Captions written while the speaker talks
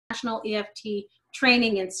National EFT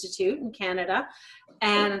Training Institute in Canada,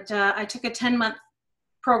 and I took a 10-month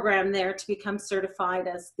program there to become certified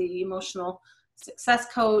as the Emotional Success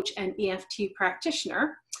Coach and EFT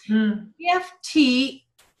practitioner. EFT,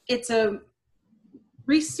 it's a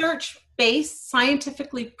research-based,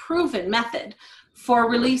 scientifically proven method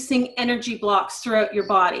for releasing energy blocks throughout your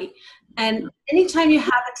body. And anytime you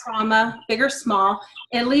have a trauma, big or small,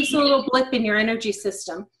 it leaves a little blip in your energy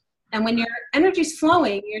system. And when your energy's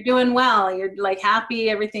flowing, you're doing well, you're like happy,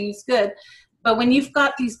 everything's good. But when you've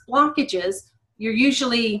got these blockages, you're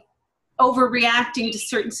usually overreacting to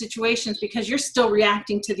certain situations because you're still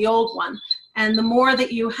reacting to the old one. And the more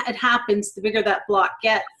that it happens, the bigger that block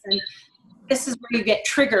gets. And this is where you get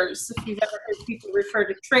triggers. If you've ever heard people refer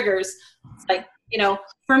to triggers, it's like, you know,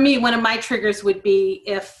 for me, one of my triggers would be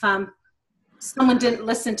if someone didn't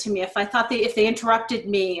listen to me, if they interrupted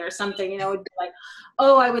me or something, you know, it would be like,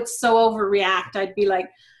 oh, I would so overreact. I'd be like,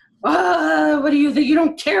 oh, what do you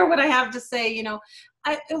don't care what I have to say, you know.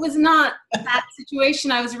 It was not that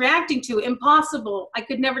situation I was reacting to. Impossible. I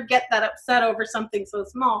could never get that upset over something so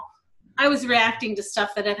small. I was reacting to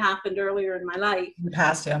stuff that had happened earlier in my life. In the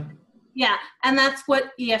past, yeah. Yeah, and that's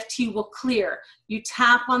what EFT will clear. You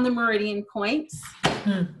tap on the meridian points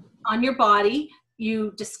on your body.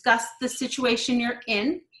 You discuss the situation you're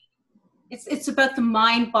in. It's about the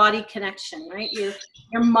mind-body connection, right?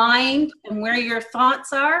 Your mind and where your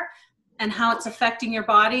thoughts are and how it's affecting your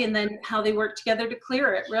body, and then how they work together to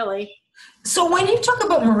clear it, really. So when you talk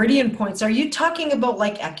about meridian points, are you talking about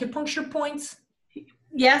like acupuncture points?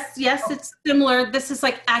 Yes, it's similar. This is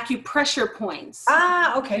like acupressure points.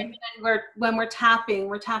 Ah, okay. And when we're tapping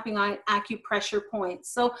on acupressure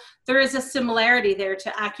points. So there is a similarity there to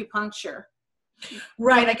acupuncture.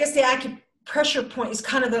 Right. I guess the acupressure point is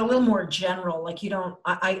kind of a little more general. Like you don't,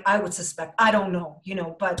 I would suspect, I don't know, you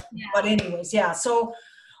know, but anyways, yeah. So,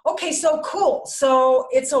 okay. So cool. So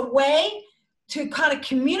it's a way to kind of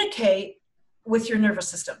communicate with your nervous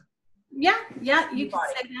system. Yeah, you can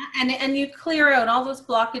say that, and you clear out all those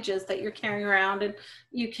blockages that you're carrying around, and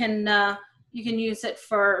you can use it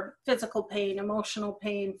for physical pain, emotional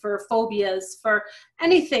pain, for phobias, for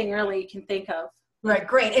anything really you can think of. Right,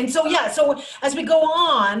 great. And so so as we go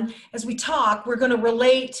on, as we talk, we're going to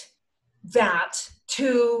relate that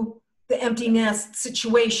to the empty nest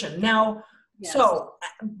situation. Now, yes. So,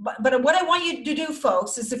 but what I want you to do,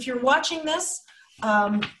 folks, is if you're watching this,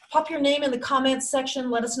 pop your name in the comments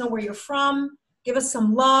section. Let us know where you're from. Give us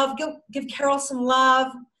some love. Give Carol some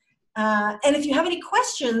love. And if you have any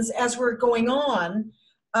questions as we're going on,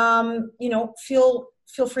 you know, feel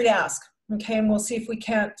free to ask. Okay, and we'll see if we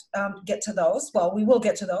can't get to those. Well, we will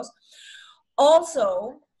get to those.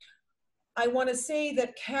 Also, I want to say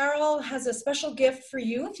that Carol has a special gift for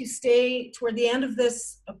you. If you stay toward the end of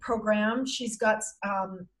this program, she's got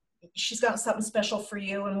something special for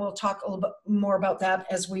you, and we'll talk a little bit more about that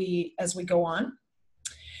as we go on.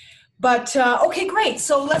 But okay, great.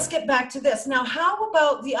 So let's get back to this. Now, how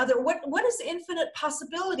about the other? What is Infinite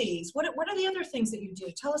Possibilities? What are the other things that you do?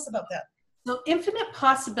 Tell us about that. So Infinite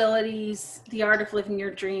Possibilities, The Art of Living Your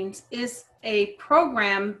Dreams, is a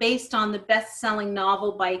program based on the best-selling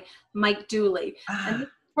novel by Mike Dooley. And this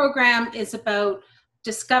program is about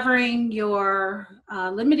discovering your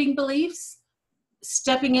limiting beliefs,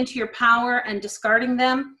 stepping into your power and discarding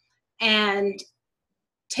them, and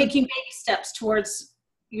taking baby steps towards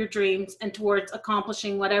your dreams and towards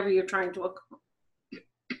accomplishing whatever you're trying to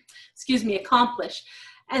accomplish.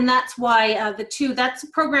 And that's why that's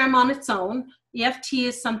a program on its own. EFT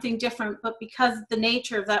is something different, but because the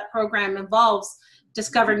nature of that program involves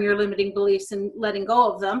discovering your limiting beliefs and letting go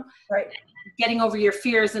of them, right, getting over your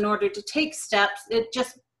fears in order to take steps, it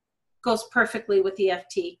just goes perfectly with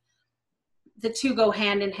EFT. The two go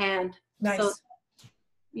hand in hand. Nice. So,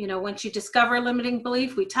 you know, once you discover a limiting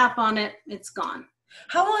belief, we tap on it, it's gone.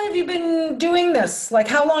 How long have you been doing this? Like,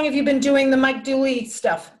 how long have you been doing the Mike Dooley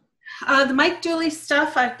stuff? The Mike Dooley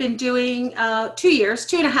stuff I've been doing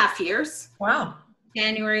 2.5 years. Wow.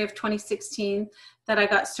 January of 2016 that I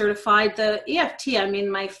got certified. The EFT, I mean,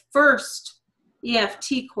 my first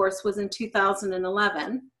EFT course was in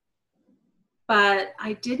 2011, but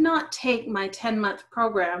I did not take my 10-month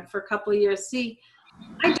program for a couple of years. See,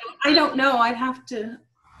 I don't know. I'd have to,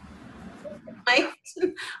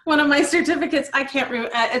 one of my certificates, I can't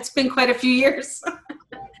remember. It's been quite a few years.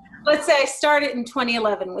 Let's say I started in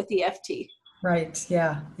 2011 with EFT. Right.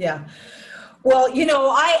 Yeah. Yeah. Well, you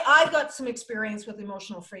know, I've got some experience with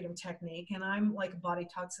emotional freedom technique, and I'm like a body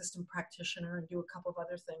talk system practitioner and do a couple of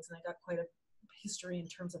other things. And I got quite a history in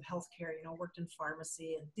terms of healthcare, you know, worked in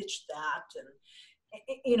pharmacy and ditched that,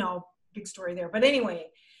 and, you know, big story there. But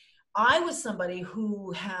anyway, I was somebody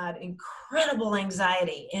who had incredible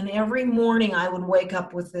anxiety, and every morning I would wake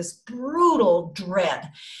up with this brutal dread,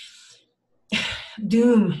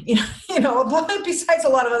 doom, besides a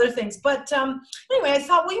lot of other things. But anyway, I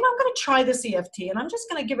thought, well, I'm going to try this EFT, and I'm just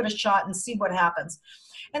going to give it a shot and see what happens.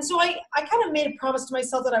 And so I kind of made a promise to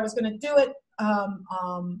myself that I was going to do it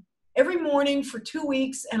every morning for 2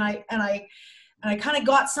 weeks, and I kind of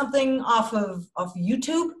got something off of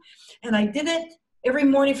YouTube, and I did it every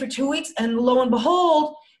morning for 2 weeks, and lo and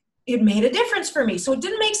behold, it made a difference for me. So it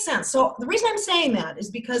didn't make sense. So the reason I'm saying that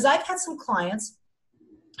is because I've had some clients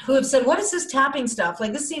who have said, what is this tapping stuff?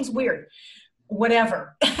 Like, this seems weird.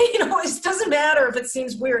 Whatever. It doesn't matter if it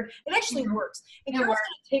seems weird. It actually works. And Carol's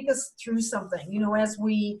going to take us through something, as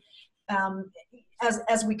we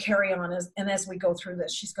carry on and as we go through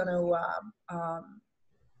this. She's going to,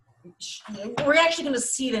 we're actually going to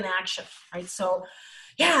see it in action, right? So,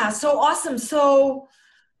 yeah, so awesome. So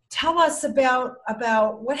tell us about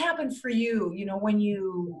what happened for you, when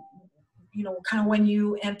you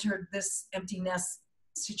entered this empty nest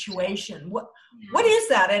situation. What is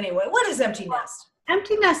that anyway? What is empty nest?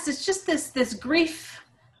 Empty nest is just this grief,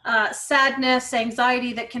 sadness,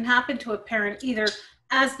 anxiety that can happen to a parent either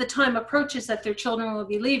as the time approaches that their children will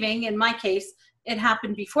be leaving. In my case, it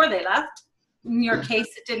happened before they left. In your case,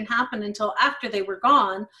 it didn't happen until after they were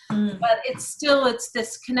gone. But it's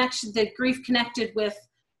this connection, the grief connected with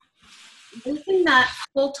losing that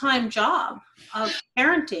full-time job of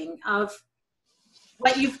parenting, of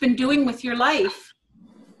what you've been doing with your life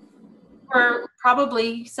for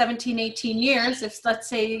probably 17, 18 years. If, let's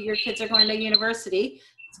say, your kids are going to university,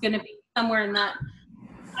 it's going to be somewhere in that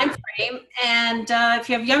time frame. And if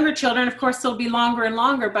you have younger children, of course, it'll be longer and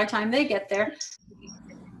longer by the time they get there.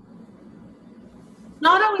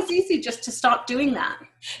 Not always easy just to stop doing that.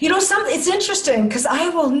 It's interesting because I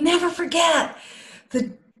will never forget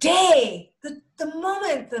the day, the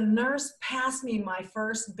moment the nurse passed me my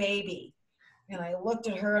first baby. And I looked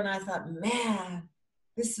at her and I thought, man,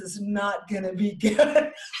 this is not going to be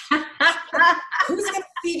good. Who's going to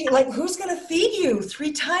feed you? Who's going to feed you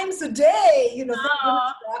 3 times a day?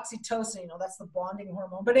 Oxytocin, that's the bonding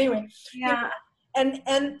hormone. But anyway, yeah. And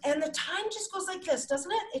the time just goes like this,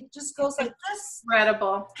 doesn't it? It just goes like this.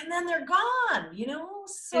 Incredible. And then they're gone,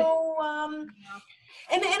 So, and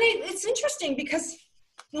it's interesting because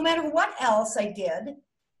no matter what else I did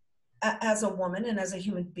as a woman and as a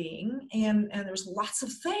human being, and there's lots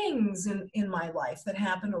of things in my life that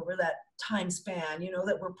happened over that time span,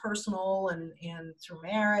 that were personal and through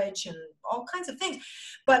marriage and all kinds of things.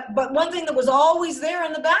 But one thing that was always there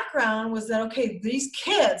in the background was that, okay, these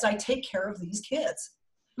kids, I take care of these kids.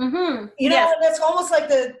 Mm-hmm. That's almost like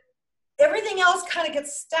everything else kind of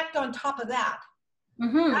gets stacked on top of that.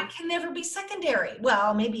 Mm-hmm. That can never be secondary.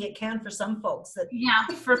 Well, maybe it can for some folks.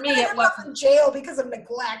 For me, it wasn't. In jail because of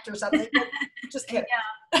neglect or something. Just kidding.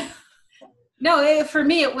 Yeah. No, for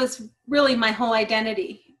me, it was really my whole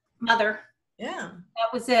identity. Mother. Yeah.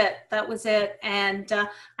 That was it. And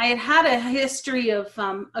I had a history of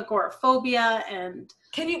agoraphobia and.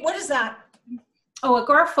 What is that? Oh,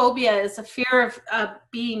 agoraphobia is a fear of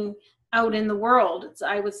being out in the world.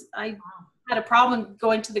 I had a problem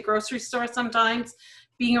going to the grocery store sometimes.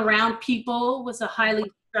 Being around people was a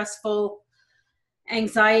highly stressful,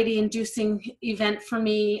 anxiety-inducing event for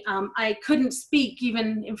me. I couldn't speak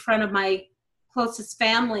even in front of my closest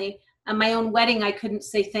family. At my own wedding, I couldn't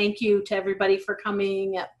say thank you to everybody for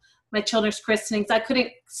coming. At my children's christenings, I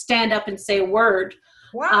couldn't stand up and say a word.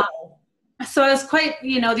 Wow. So I was quite,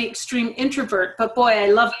 the extreme introvert, but boy, I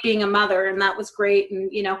loved being a mother, and that was great.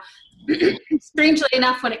 And, strangely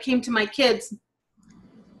enough, when it came to my kids,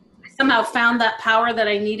 I somehow found that power that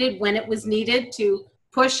I needed when it was needed to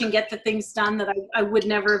push and get the things done that I would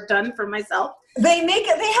never have done for myself. They have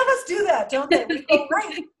us do that, don't they? We go,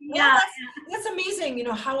 right. Yeah. That's amazing,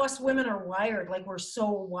 how us women are wired. Like, we're so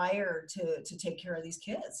wired to take care of these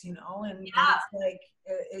kids, and it's like,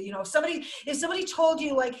 if somebody told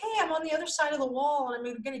you, like, hey, I'm on the other side of the wall and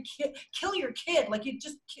I'm going to kill your kid, like, you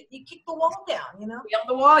kick the wall down, Kill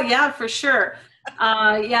the wall, yeah, for sure.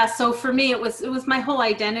 So for me, it was my whole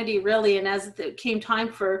identity, really. And as it came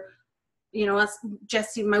time for, us,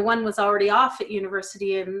 Jesse, my one was already off at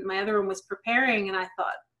university and my other one was preparing, and I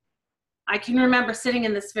thought, I can remember sitting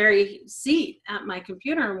in this very seat at my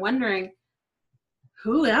computer and wondering,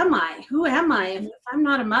 who am I? If I'm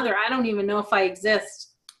not a mother, I don't even know if I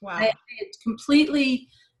exist. Wow. I completely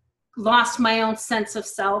lost my own sense of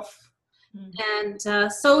self. Mm-hmm.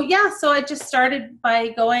 And so I just started by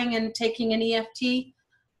going and taking an EFT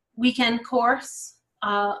weekend course,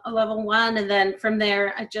 a level 1. And then from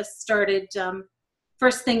there, I just started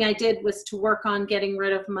first thing I did was to work on getting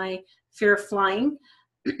rid of my fear of flying.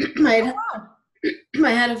 I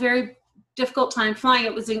had a very difficult time flying.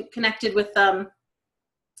 It was connected with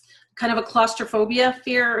kind of a claustrophobia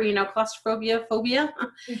fear, claustrophobia phobia.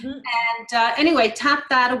 Mm-hmm. And anyway, tapped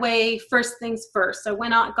that away first things first. I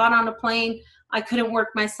got on a plane. I couldn't work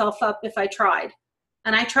myself up if I tried.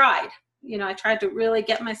 And I tried. I tried to really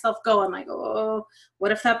get myself going. I go, oh,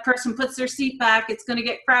 what if that person puts their seat back? It's going to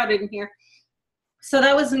get crowded in here. So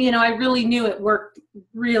that was, I really knew it worked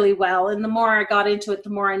really well. And the more I got into it,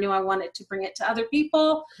 the more I knew I wanted to bring it to other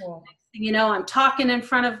people. Cool. I'm talking in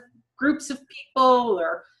front of groups of people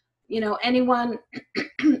or, anyone.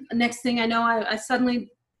 Next thing I know, I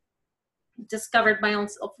suddenly discovered my own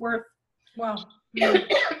self-worth. Wow. Well,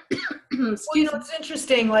 it's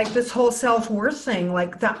interesting, like this whole self-worth thing,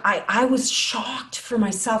 like that. I was shocked for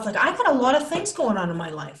myself. Like I got a lot of things going on in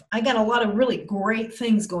my life. I got a lot of really great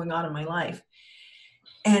things going on in my life.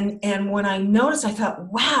 And when I noticed, I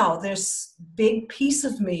thought, wow, there's a big piece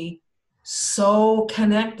of me so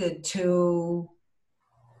connected to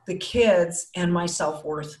the kids and my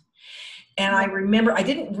self-worth. And I remember I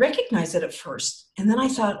didn't recognize it at first. And then I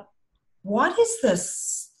thought, what is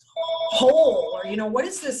this hole? Or, what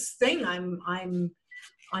is this thing I'm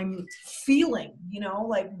feeling,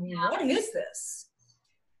 what is this?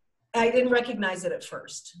 I didn't recognize it at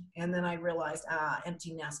first. And then I realized,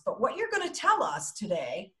 empty nest. But what you're going to tell us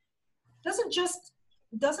today does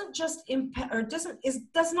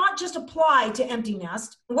not just apply to empty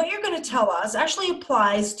nest. What you're going to tell us actually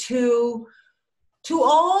applies to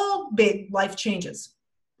all big life changes.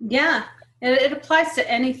 Yeah. It applies to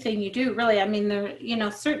anything you do, really. I mean, there,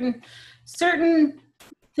 certain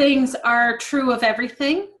things are true of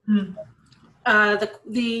everything. Mm.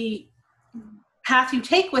 The path you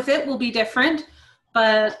take with it will be different,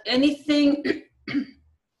 but anything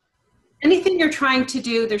you're trying to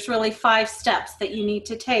do, there's really 5 steps that you need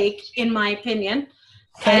to take, in my opinion.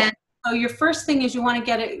 Okay. And so your first thing is you want to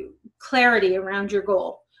get clarity around your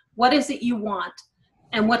goal. What is it you want?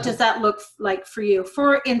 And what does that look like for you?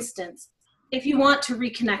 For instance, if you want to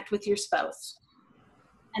reconnect with your spouse,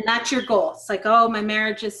 and that's your goal. It's like, oh, my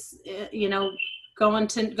marriage is, going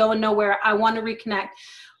nowhere. I want to reconnect.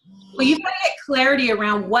 Well, you've got to get clarity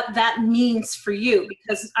around what that means for you,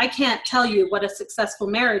 because I can't tell you what a successful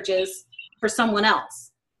marriage is for someone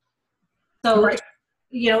else. So, right.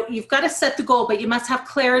 You've got to set the goal, but you must have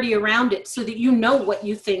clarity around it so that you know what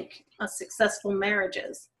you think a successful marriage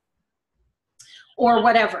is, or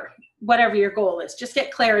whatever your goal is. Just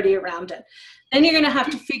get clarity around it. Then you're going to have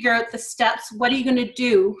to figure out the steps. What are you going to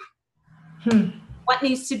do? What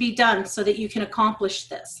needs to be done so that you can accomplish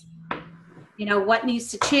this? What needs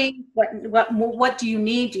to change? What do you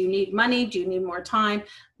need? Do you need money? Do you need more time?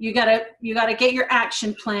 You gotta get your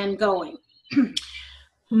action plan going.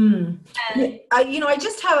 And, I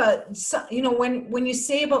just have when you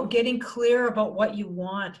say about getting clear about what you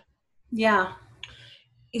want. Yeah.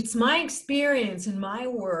 It's my experience in my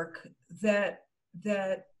work that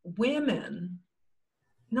women,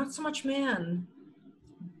 not so much men,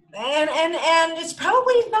 and it's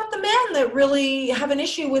probably not the men that really have an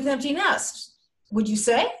issue with empty nest. Would you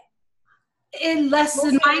say? In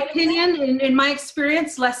my opinion, in my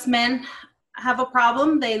experience, less men have a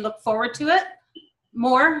problem. They look forward to it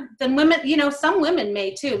more than women. Some women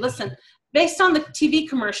may too. Listen, based on the TV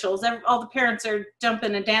commercials, all the parents are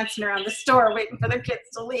jumping and dancing around the store waiting for their kids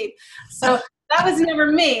to leave. So that was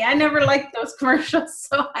never me. I never liked those commercials.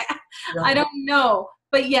 So I don't know.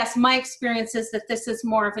 But yes, my experience is that this is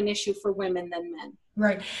more of an issue for women than men.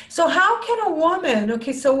 Right. So how can a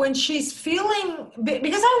woman, so when she's feeling,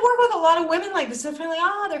 because I work with a lot of women like this, they're feeling,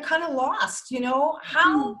 they're kind of lost,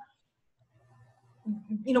 how,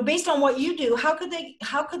 based on what you do, how could they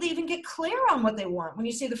even get clear on what they want? When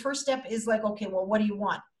you say the first step is like, okay, well, what do you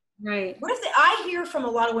want? Right. What if I hear from a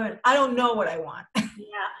lot of women, I don't know what I want.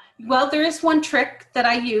 Yeah. Well, there is one trick that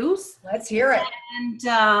I use. Let's hear it.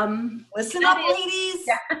 And listen up, ladies.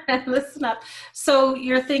 Yeah, listen up. So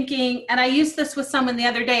you're thinking, and I used this with someone the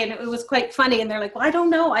other day, and it was quite funny. And they're like, well, I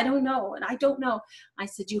don't know. And I don't know. I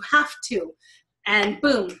said, you have to. And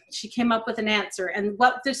boom, she came up with an answer. And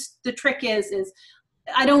what the trick is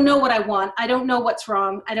I don't know what I want. I don't know what's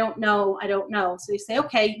wrong. I don't know. So you say,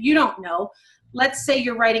 okay, you don't know. Let's say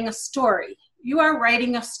you're writing a story. You are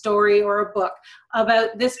writing a story or a book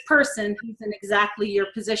about this person who's in exactly your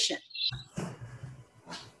position.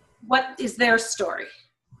 What is their story?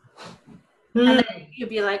 And then you'd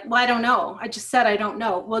be like, well, I don't know. I just said I don't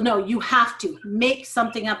know. Well, no, you have to. Make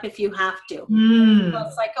something up if you have to. So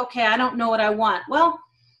it's like, okay, I don't know what I want. Well,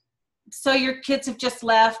 so your kids have just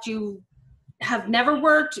left. You have never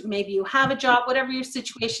worked, maybe you have a job, whatever your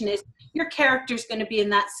situation is, your character's going to be in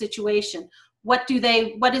that situation. What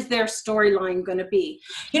is their storyline going to be?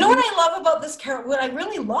 You know what I love about this character, what I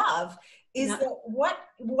really love is that what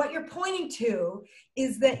you're pointing to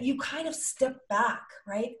is that you kind of step back,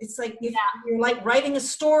 right? It's like if you're like writing a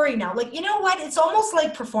story now, like, you know what? It's almost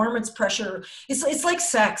like performance pressure. It's like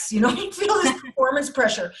sex, you know, you feel this performance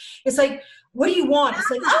pressure. It's like, what do you want? It's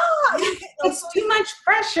like, it's too much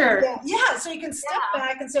pressure. Yeah. So you can step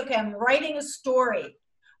back and say, okay, I'm writing a story.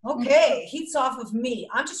 Okay, heats off of me.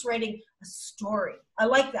 I'm just writing a story. I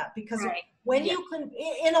like that because when you can,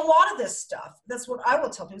 in a lot of this stuff, that's what I will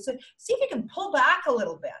tell people. So see if you can pull back a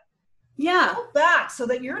little bit. Yeah. Pull back so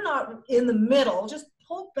that you're not in the middle. Just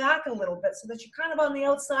pull back a little bit so that you're kind of on the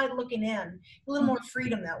outside looking in. A little more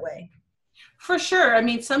freedom that way. For sure. I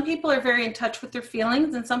mean, some people are very in touch with their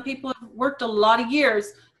feelings, and some people have worked a lot of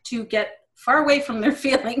years to get far away from their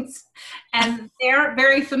feelings, and they're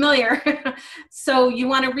very familiar. So you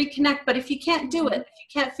want to reconnect, but if you can't do it, if you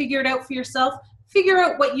can't figure it out for yourself, figure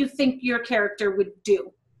out what you think your character would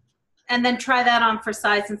do, and then try that on for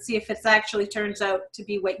size and see if it actually turns out to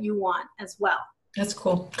be what you want as well. That's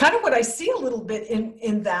cool. Kind of what I see a little bit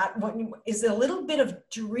in that is a little bit of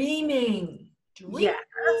dreaming. Yes.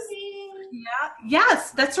 Yeah.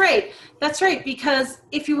 Yes, that's right. That's right. Because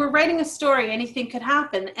if you were writing a story, anything could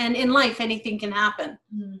happen. And in life, anything can happen.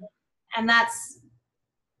 And that's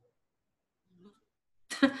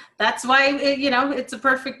why, it's a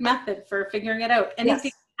perfect method for figuring it out.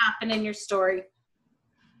 Anything can happen in your story.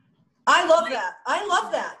 I love that. I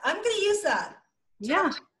love that. I'm going to use that. Yeah.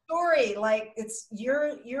 Story, like it's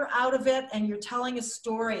you're out of it and you're telling a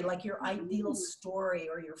story, like your ideal story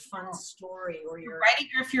or your fun story or your writing.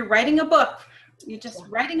 Or if you're writing a book, you're just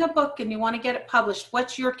writing a book and you want to get it published,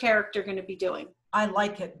 what's your character going to be doing? I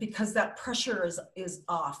like it because that pressure is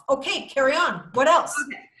off. Okay, carry on. What else?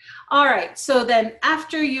 Okay. All right. So then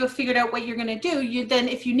after you have figured out what you're going to do, you then,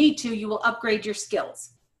 if you need to, you will upgrade your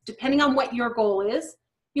skills. Depending on what your goal is,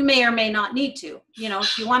 you may or may not need to.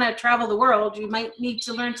 If you want to travel the world, you might need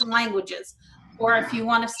to learn some languages. Or if you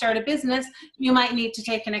want to start a business, you might need to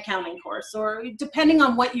take an accounting course. Or depending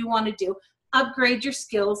on what you want to do, upgrade your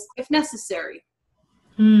skills if necessary.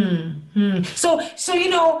 So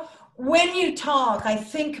when you talk, I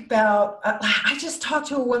think about, I just talked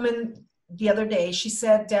to a woman the other day. She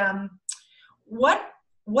said, what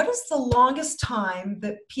is the longest time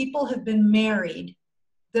that people have been married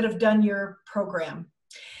that have done your program?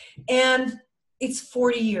 And it's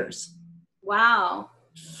 40 years. Wow.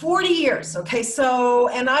 40 years. Okay. So,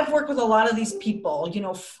 and I've worked with a lot of these people,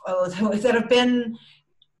 that have been,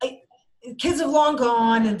 kids have long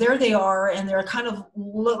gone and there they are. And they're kind of,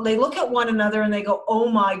 they look at one another and they go,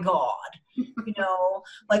 oh my God,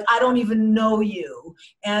 like, I don't even know you.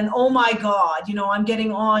 And oh my God, I'm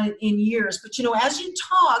getting on in years. But, as you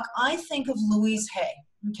talk, I think of Louise Hay.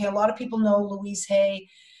 Okay. A lot of people know Louise Hay.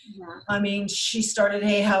 Yeah. I mean, she started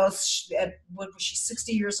Hay House at, what was she,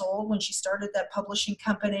 60 years old when she started that publishing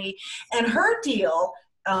company. And her deal,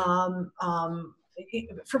 for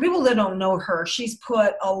people that don't know her, she's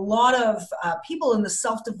put a lot of people in the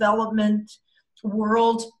self-development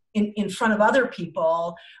world in front of other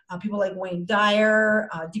people, people like Wayne Dyer,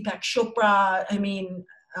 Deepak Chopra. I mean,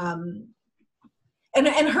 and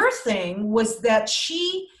her thing was that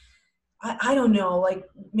she, I don't know, like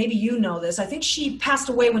maybe you know this. I think she passed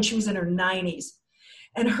away when she was in her 90s.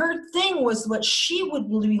 And her thing was what she would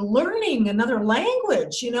be learning another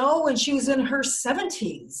language, when she was in her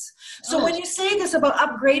 70s. So when you say this about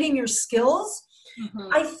upgrading your skills,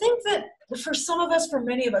 I think that for some of us, for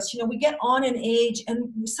many of us, we get on in age and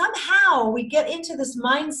somehow we get into this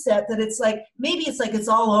mindset that it's like, maybe it's like it's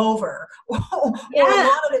all over or a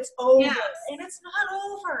lot of it's over. Yes. And it's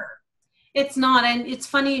not over. It's not. And it's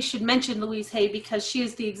funny you should mention Louise Hay because she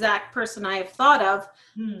is the exact person I have thought of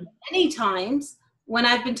many times when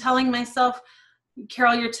I've been telling myself,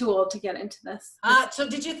 Carol, you're too old to get into this. So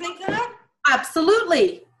did you think that?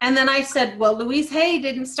 Absolutely. And then I said, well, Louise Hay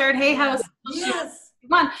didn't start Hay House. Yes.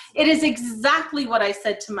 Come on. It is exactly what I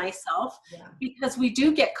said to myself because we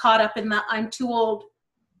do get caught up in the I'm too old.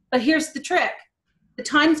 But here's the trick. The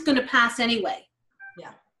time's going to pass anyway.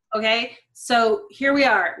 Yeah. Okay. So here we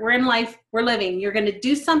are. We're in life. We're living. You're going to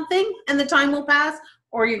do something and the time will pass,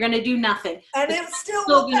 or you're going to do nothing. And it's still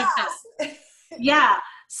will pass. Yeah.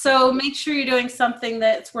 So make sure you're doing something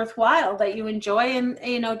that's worthwhile, that you enjoy, and,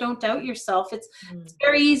 don't doubt yourself. It's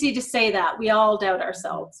very easy to say that. We all doubt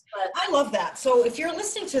ourselves. But I love that. So if you're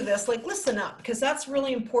listening to this, like, listen up, because that's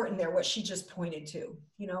really important there, what she just pointed to.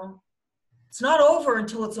 It's not over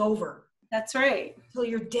until it's over. That's right. Until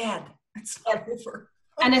you're dead. It's not over.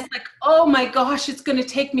 And it's like, oh my gosh, it's going to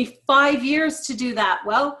take me 5 years to do that.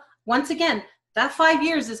 Well, once again, that 5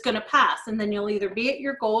 years is going to pass, and then you'll either be at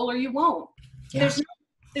your goal or you won't. Yeah.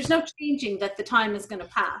 There's no changing that the time is going to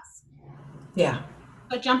pass. Yeah.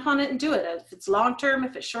 So jump on it and do it. If it's long-term,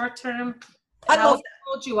 if it's short-term, I love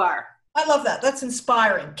how old you are. I love that. That's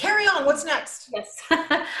inspiring. Carry on. What's next? Yes.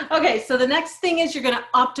 Okay. So the next thing is you're going to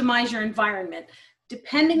optimize your environment.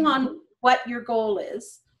 Depending on what your goal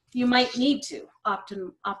is, you might need to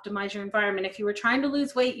optimize your environment. If you were trying to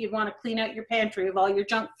lose weight, you'd want to clean out your pantry of all your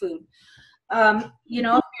junk food. You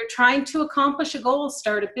know, if you're trying to accomplish a goal,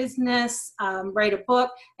 start a business, write a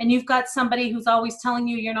book, and you've got somebody who's always telling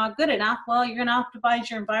you you're not good enough, well, you're going to optimize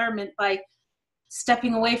your environment by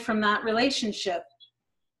stepping away from that relationship.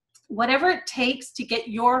 Whatever it takes to get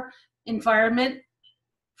your environment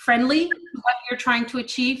friendly to what you're trying to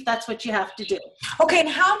achieve, that's what you have to do. Okay, and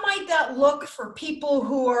how might that look for people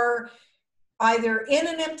who are either in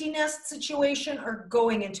an empty nest situation or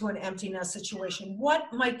going into an empty nest situation?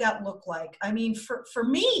 What might that look like? I mean, for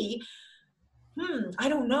me, I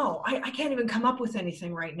don't know. I can't even come up with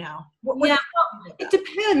anything right now. Yeah, well, it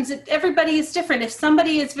depends. Everybody is different. If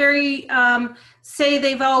somebody is very, say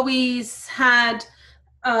they've always had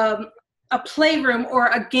a playroom or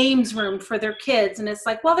a games room for their kids, and it's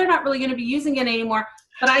like, well, they're not really going to be using it anymore,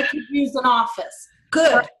 but I could use an office.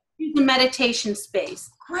 Good. Or use a meditation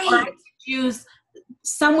space. Great. Or I could use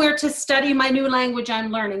somewhere to study my new language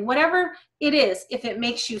I'm learning. Whatever it is, if it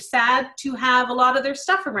makes you sad to have a lot of their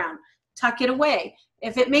stuff around, tuck it away.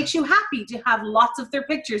 If it makes you happy to have lots of their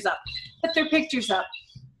pictures up, put their pictures up.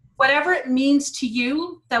 Whatever it means to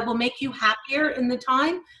you that will make you happier in the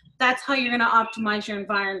time, that's how you're going to optimize your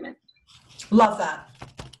environment. Love that.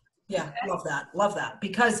 Yeah, love that. Love that.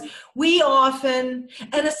 Because we often,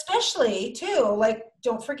 and especially too, like,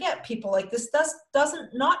 don't forget, people like this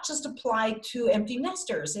doesn't not just apply to empty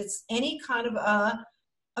nesters. It's any kind of a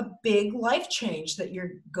big life change that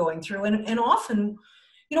you're going through. And often,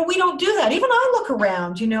 you know, we don't do that. Even I look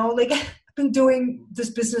around, you know, like I've been doing this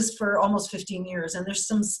business for almost 15 years, and there's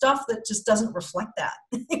some stuff that just doesn't reflect that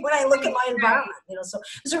when I look at my environment, you know. So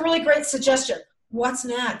it's a really great suggestion. What's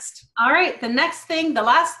next? All right. The next thing, the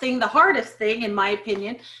last thing, the hardest thing, in my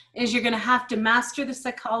opinion, is you're going to have to master the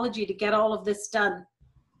psychology to get all of this done.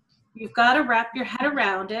 You've got to wrap your head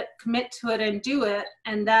around it, commit to it, and do it.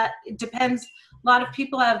 And that it depends. A lot of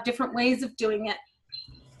people have different ways of doing it.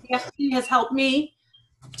 EFT has helped me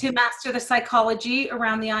to master the psychology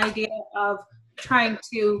around the idea of trying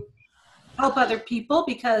to help other people,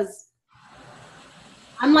 because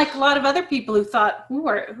unlike a lot of other people who thought,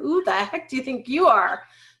 who the heck do you think you are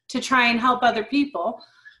to try and help other people?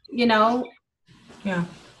 You know, yeah,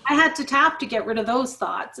 I had to tap to get rid of those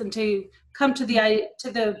thoughts and to come to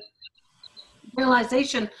the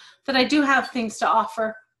realization that I do have things to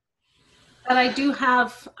offer, that I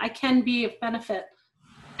can be of benefit.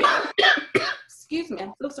 Excuse me,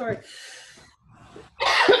 I'm so sorry.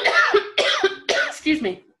 Excuse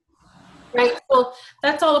me. Right. So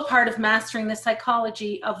that's all a part of mastering the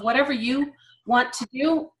psychology of whatever you want to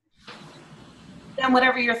do and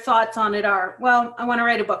whatever your thoughts on it are. Well, I want to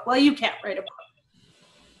write a book. Well, you can't write a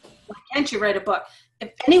book. Why can't you write a book?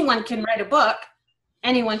 If anyone can write a book,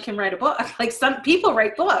 anyone can write a book. Like, some people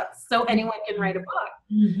write books, so anyone can write a book.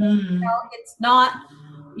 Mm-hmm. You know,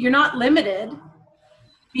 you're not limited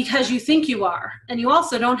because you think you are. And you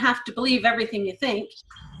also don't have to believe everything you think.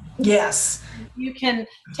 Yes. You can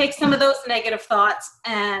take some of those negative thoughts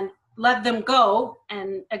and let them go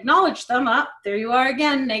and acknowledge them. Up, there you are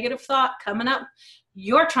again, negative thought coming up.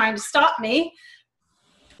 You're trying to stop me.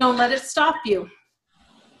 Don't let it stop you.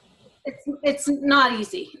 It's not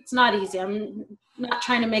easy. It's not easy. I'm not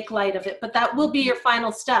trying to make light of it, but that will be your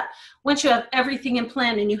final step. Once you have everything in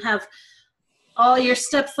plan and you have all your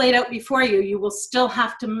steps laid out before you, you will still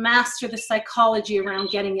have to master the psychology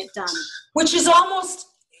around getting it done. Which is almost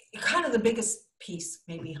kind of the biggest piece,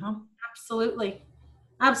 maybe, huh? Absolutely.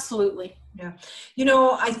 Absolutely. Yeah. You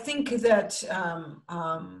know, I think that, and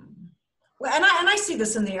I see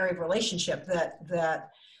this in the area of relationship, that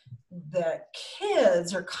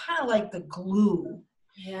kids are kind of like the glue.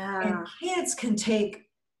 Yeah. And kids can they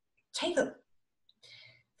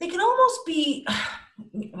can almost be, I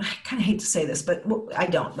kind of hate to say this, but I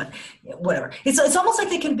don't, but whatever. It's almost like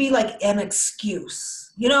they can be like an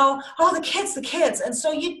excuse, you know, oh, the kids. And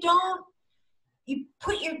so you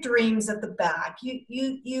put your dreams at the back. You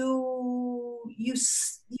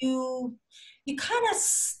kind of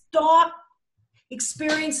stop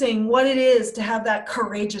experiencing what it is to have that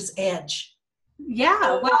courageous edge.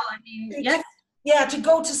 Yeah. Well, I mean, yes. Yeah. To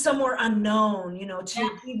go to somewhere unknown, you know, to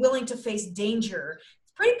be willing to face danger.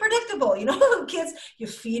 It's pretty predictable. You know, kids, you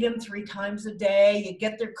feed them 3 times a day, you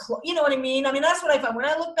get their clothes, you know what I mean? I mean, that's what I found. When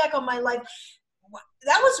I look back on my life,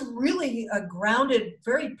 that was really a grounded,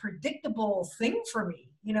 very predictable thing for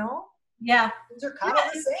me, you know? Yeah. Things are kind of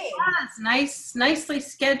the same. Yeah, it's nicely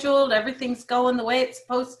scheduled. Everything's going the way it's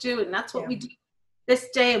supposed to. And that's what we do this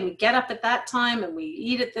day. And we get up at that time and we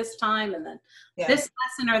eat at this time. And then this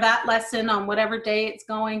lesson or that lesson on whatever day it's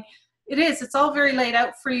going. It's all very laid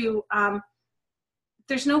out for you.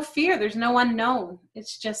 There's no fear. There's no unknown.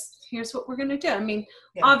 It's just, here's what we're going to do. I mean,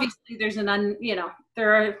 obviously there's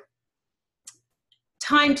there are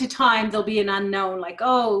time to time, there'll be an unknown, like,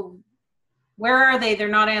 oh, where are they? They're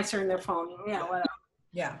not answering their phone. Yeah, whatever.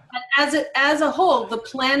 Yeah. But as a whole, the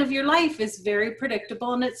plan of your life is very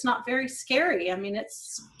predictable and it's not very scary. I mean,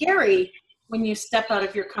 it's scary when you step out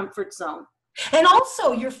of your comfort zone. And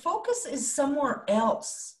also your focus is somewhere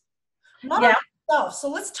else. Not on yourself. So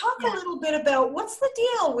let's talk a little bit about what's the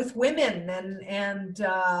deal with women and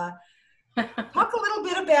talk a little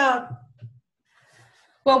bit about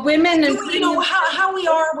women and how we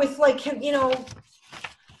are with, like, you know,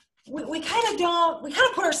 we kind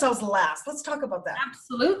of put ourselves last. Let's talk about that.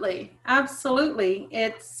 Absolutely.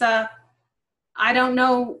 It's I don't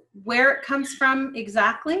know where it comes from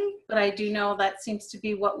exactly, but I do know that seems to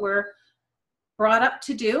be what we're brought up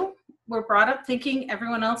to do. We're brought up thinking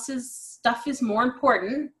everyone else's stuff is more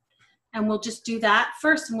important, and we'll just do that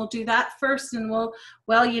first, and we'll do that first, and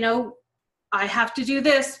I have to do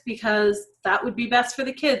this because that would be best for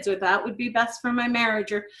the kids, or that would be best for my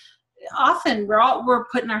marriage. Or often we're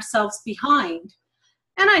putting ourselves behind.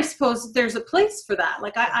 And I suppose there's a place for that.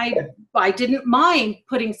 Like I didn't mind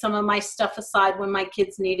putting some of my stuff aside when my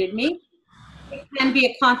kids needed me. It can be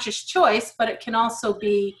a conscious choice, but it can also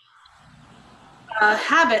be a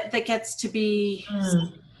habit that gets to be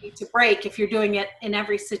to break if you're doing it in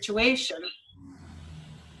every situation.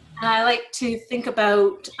 And I like to think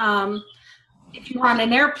about if you're on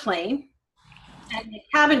an airplane and the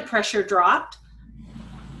cabin pressure dropped,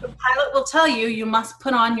 the pilot will tell you you must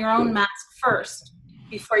put on your own mask first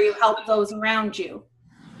before you help those around you.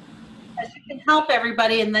 As you can help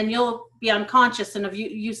everybody, and then you'll be unconscious and of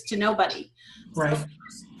use to nobody. Right. So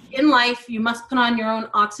in life, you must put on your own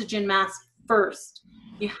oxygen mask first.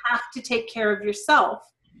 You have to take care of yourself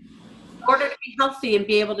in order to be healthy and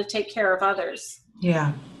be able to take care of others.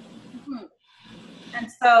 Yeah. Mm-hmm. And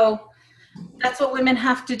so that's what women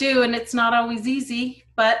have to do, and it's not always easy,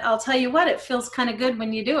 but I'll tell you what, it feels kind of good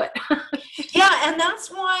when you do it. Yeah, and that's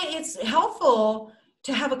why it's helpful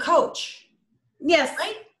to have a coach. Yes.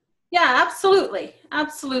 Right? Yeah, absolutely.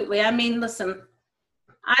 Absolutely. I mean, listen,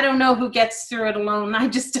 I don't know who gets through it alone. I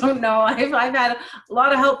just don't know. I've had a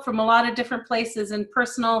lot of help from a lot of different places in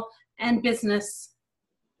personal and business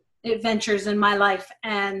adventures in my life,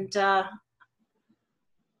 and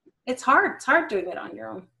it's hard. It's hard doing it on your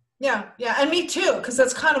own. Yeah, and me too, because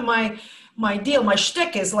that's kind of my deal. My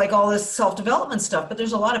shtick is like all this self-development stuff, but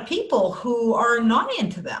there's a lot of people who are not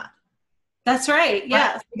into that. That's right,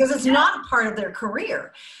 yes. Right? Because it's not part of their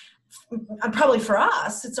career. And probably for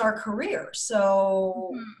us, it's our career.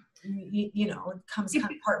 So, it comes kind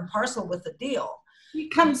of part and parcel with the deal. It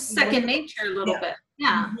becomes second nature a little bit.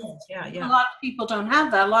 Yeah. Mm-hmm. Yeah. A lot of people don't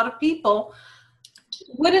have that. A lot of people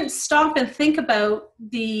wouldn't stop and think about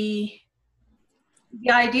the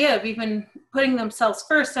idea of even putting themselves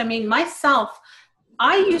first. I mean, myself,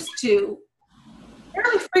 I used to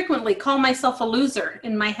fairly frequently call myself a loser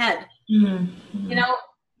in my head. Mm-hmm. You know,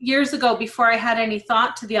 years ago, before I had any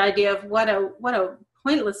thought to the idea of what a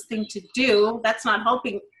pointless thing to do. That's not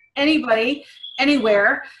helping anybody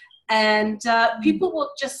anywhere. And people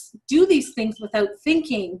will just do these things without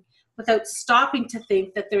thinking, without stopping to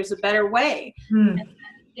think that there's a better way. And,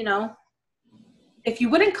 if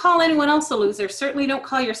you wouldn't call anyone else a loser, certainly don't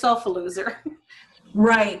call yourself a loser.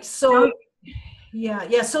 Right. So,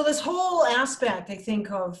 yeah. So this whole aspect, I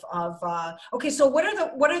think of okay. So what are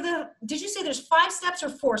the? Did you say there's 5 steps or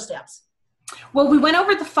 4 steps? Well, we went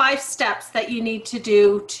over the 5 steps that you need to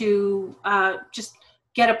do to just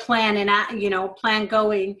get a plan and plan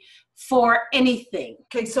going for anything.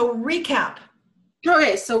 Okay. So recap.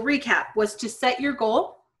 Okay. So recap was to set your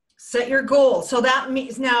goal. Set your goal. So that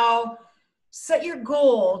means now. Set your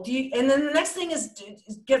goal. And then the next thing is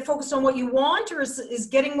get focused on what you want, or is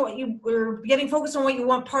getting focused on what you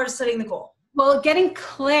want part of setting the goal? Well, getting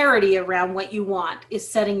clarity around what you want is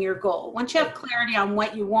setting your goal. Once you have clarity on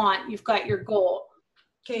what you want, you've got your goal.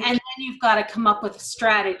 Okay. And then you've got to come up with a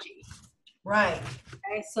strategy. Right.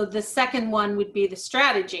 Okay. So the second one would be the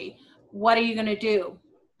strategy. What are you going to do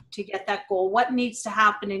to get that goal? What needs to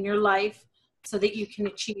happen in your life so that you can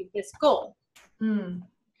achieve this goal?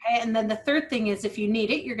 Okay? And then the third thing is, if you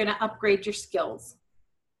need it, you're going to upgrade your skills.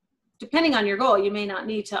 Depending on your goal, you may not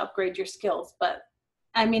need to upgrade your skills, but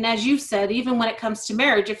I mean, as you said, even when it comes to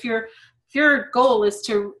marriage, if your goal is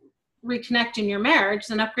to reconnect in your marriage,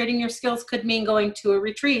 then upgrading your skills could mean going to a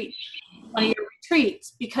retreat, one of your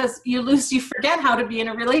retreats, because you forget how to be in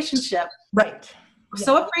a relationship. Right.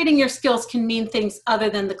 So upgrading your skills can mean things other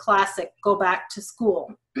than the classic go back to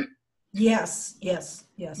school. Yes. Yeah.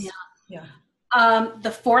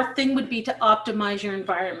 The fourth thing would be to optimize your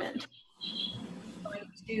environment.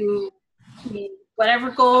 To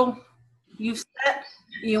whatever goal you've set,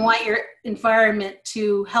 you want your environment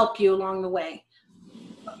to help you along the way.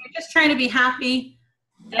 If you're just trying to be happy,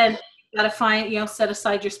 then you got to find, set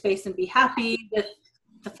aside your space and be happy with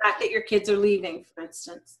the fact that your kids are leaving, for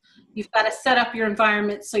instance. You've got to set up your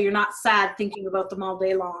environment so you're not sad thinking about them all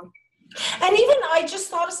day long. And even I just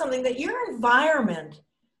thought of something, that your environment,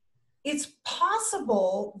 it's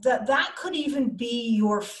possible that that could even be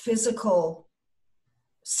your physical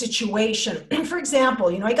situation. For example,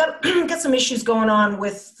 I got some issues going on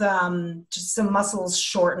with just some muscles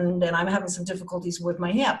shortened, and I'm having some difficulties with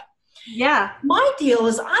my hip. Yeah. My deal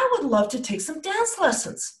is I would love to take some dance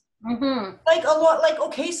lessons. Mm-hmm.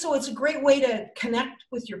 Okay, so it's a great way to connect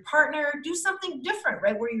with your partner, do something different,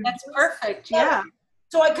 right? That's perfect. Yeah.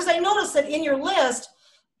 So because I noticed that in your list,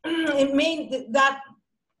 it may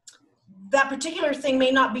that particular thing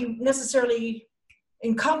may not be necessarily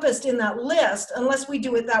encompassed in that list unless we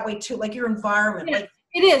do it that way too, like your environment. Yeah, like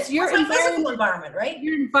it is your physical environment, right?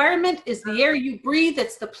 Your environment is the air you breathe.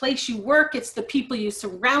 It's the place you work. It's the people you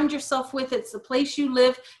surround yourself with. It's the place you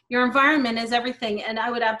live. Your environment is everything. And I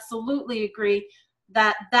would absolutely agree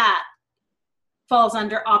that falls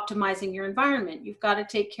under optimizing your environment. You've got to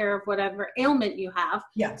take care of whatever ailment you have.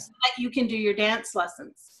 Yes. So that you can do your dance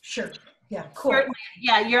lessons. Sure. Yeah. Cool. Certainly.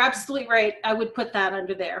 Yeah, you're absolutely right. I would put that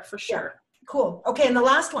under there for sure. Yeah. Cool. Okay. And the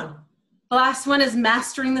last one. The last one is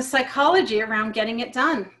mastering the psychology around getting it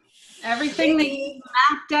done. Everything that you've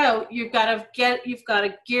mapped out, you've got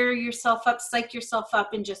to gear yourself up, psych yourself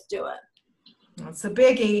up, and just do it. That's a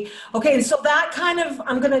biggie. Okay. And so that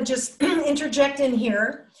I'm going to just interject in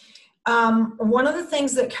here. One of the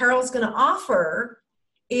things that Carol's going to offer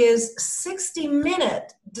is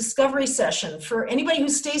 60-minute discovery session for anybody who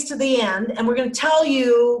stays to the end. And we're going to tell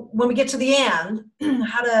you when we get to the end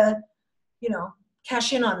how to,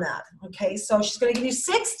 cash in on that. Okay. So she's going to give you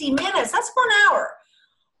 60 minutes. That's 1 hour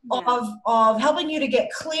of helping you to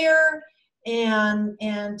get clear and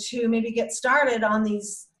to maybe get started on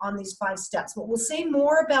these 5 steps. But we'll say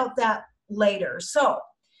more about that later. So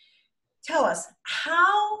tell us,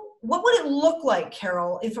 what would it look like,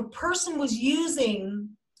 Carol, if a person was using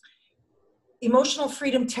emotional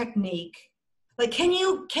freedom technique? Like, can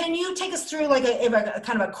you take us through like a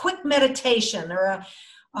kind of a quick meditation or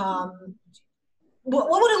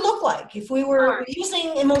what would it look like if we were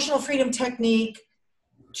using emotional freedom technique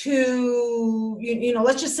to,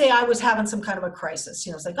 let's just say I was having some kind of a crisis.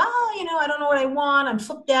 It's like, I don't know what I want. I'm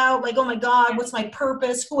flipped out. Like, oh my God, what's my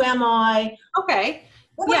purpose? Who am I? Okay.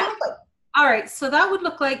 What would it look like? All right. So that would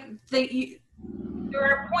look like there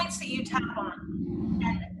are points that you tap on.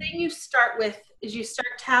 And the thing you start with is you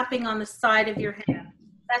start tapping on the side of your hand.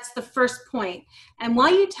 That's the first point. And while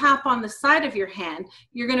you tap on the side of your hand,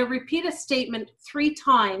 you're going to repeat a statement 3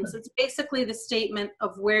 times. It's basically the statement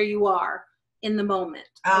of where you are in the moment.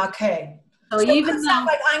 Okay. So even it's not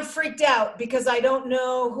like I'm freaked out because I don't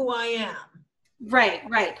know who I am.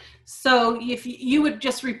 Right. So if you would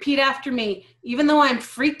just repeat after me, even though I'm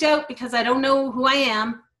freaked out because I don't know who I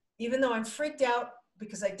am. Even though I'm freaked out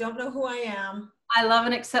because I don't know who I am. I love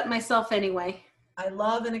and accept myself anyway. I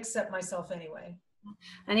love and accept myself anyway.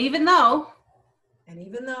 And even though I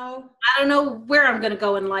don't know where I'm going to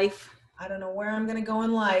go in life. I don't know where I'm going to go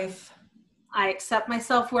in life. I accept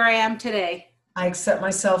myself where I am today. I accept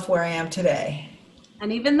myself where I am today.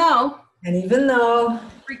 And even though I'm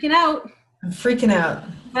freaking out.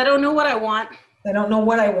 I don't know what I want.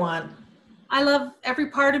 I love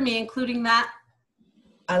every part of me, including that.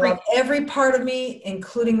 I love every part of me,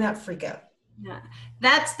 including that freak out. Yeah.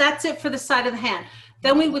 That's it for the side of the hand.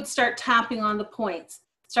 Then we would start tapping on the points,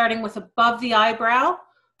 starting with above the eyebrow,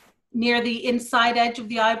 near the inside edge of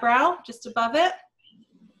the eyebrow, just above it.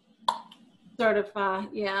 Sort of,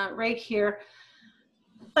 right here.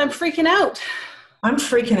 I'm freaking out. And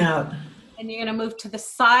you're going to move to the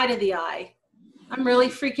side of the eye. I'm really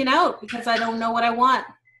freaking out because I don't know what I want.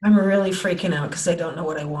 I'm really freaking out because I don't know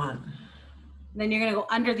what I want. Then you're going to go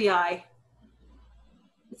under the eye.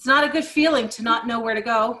 It's not a good feeling to not know where to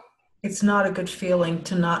go. It's not a good feeling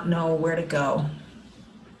to not know where to go.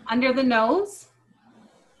 Under the nose.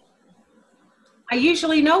 I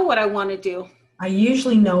usually know what I want to do. I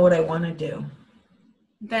usually know what I want to do.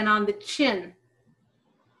 Then on the chin,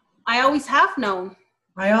 I always have known.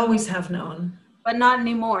 I always have known. But not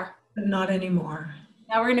anymore. But not anymore.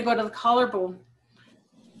 Now we're going to go to the collarbone.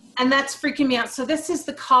 And that's freaking me out. So this is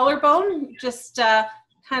the collarbone, just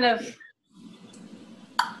kind of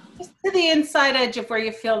just to the inside edge of where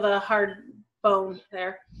you feel the hard bone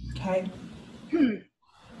there. Okay.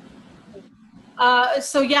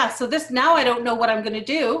 So this, now I don't know what I'm going to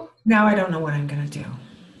do. Now I don't know what I'm going to do.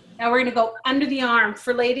 Now we're going to go under the arm.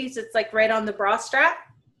 For ladies, it's like right on the bra strap.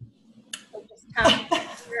 So just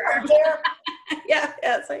Right there. Yeah,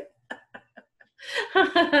 it's like,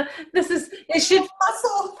 it should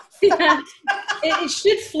muscle. Yeah, it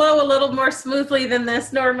should flow a little more smoothly than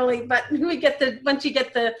this normally, but once you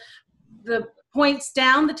get the points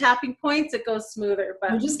down, the tapping points, it goes smoother.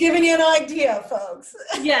 But I'm just giving you an idea, folks.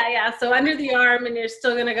 Yeah. So under the arm, and you're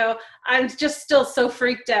still gonna go. I'm just still so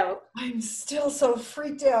freaked out. I'm still so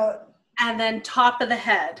freaked out. And then top of the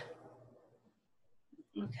head.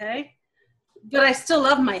 Okay. But I still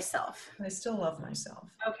love myself. I still love myself.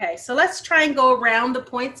 Okay, so let's try and go around the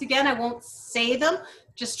points again. I won't say them,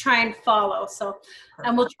 just try and follow. So,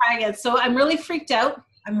 and we'll try again. So I'm really freaked out.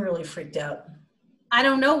 I'm really freaked out. I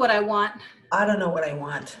don't know what I want. I don't know what I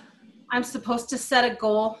want. I'm supposed to set a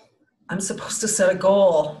goal. I'm supposed to set a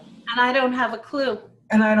goal. And I don't have a clue.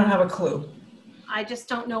 And I don't have a clue. I just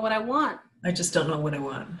don't know what I want. I just don't know what I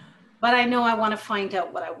want. But I know I want to find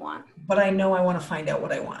out what I want. But I know I want to find out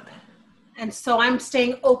what I want. And so I'm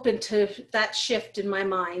staying open to that shift in my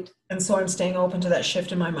mind. And so I'm staying open to that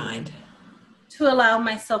shift in my mind. To allow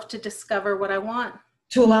myself to discover what I want.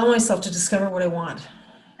 To allow myself to discover what I want.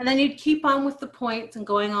 And then you'd keep on with the points and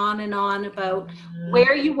going on and on about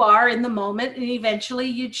where you are in the moment. And eventually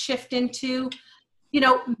you'd shift into,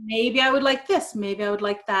 maybe I would like this. Maybe I would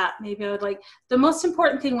like that. Maybe I would like. The most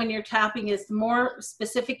important thing when you're tapping is the more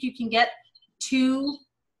specific you can get to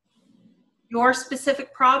your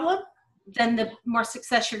specific problem, then the more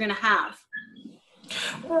success you're going to have.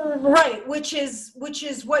 Right, which is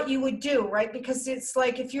what you would do, right? Because it's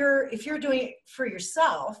like if you're doing it for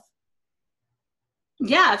yourself.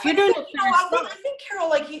 Yeah, if you're doing it for yourself. I think, Carol,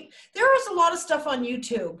 there is a lot of stuff on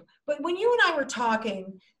YouTube, but when you and I were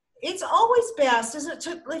talking, it's always best, isn't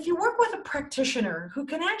it, if you work with a practitioner who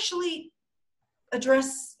can actually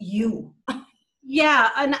address you. Yeah,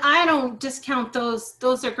 and I don't discount those.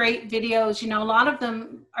 Those are great videos. A lot of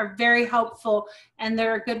them are very helpful, and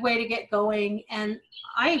they're a good way to get going. And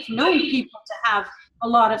I've known people to have a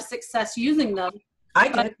lot of success using them. I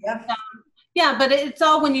did, yeah. Yeah, but it's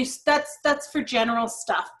all when that's for general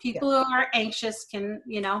stuff. People who are anxious can,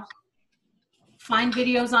 find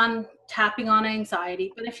videos on tapping on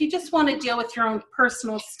anxiety. But if you just want to deal with your own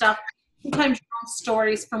personal stuff, sometimes your own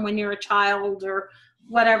stories from when you're a child or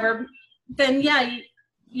whatever, then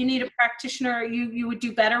you need a practitioner. You would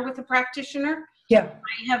do better with a practitioner. Yeah.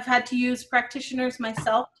 I have had to use practitioners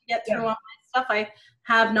myself to get through all my stuff. I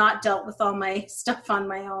have not dealt with all my stuff on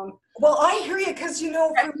my own. Well, I hear you because,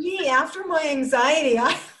 for me, after my anxiety,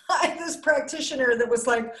 I had this practitioner that was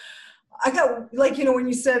like, I got, when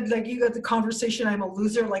you said, you got the conversation, I'm a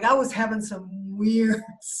loser, I was having some weird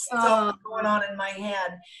stuff going on in my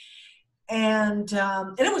head. And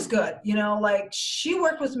it was good, she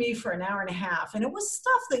worked with me for an hour and a half, and it was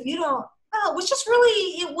stuff that it was just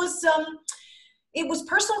really, it was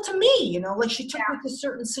personal to me, she took me to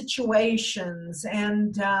certain situations,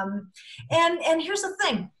 and here's the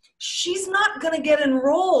thing, she's not going to get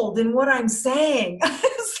enrolled in what I'm saying.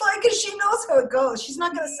 It's cause she knows how it goes. She's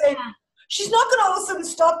not going to say, she's not going to all of a sudden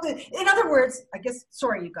stop in other words, I guess,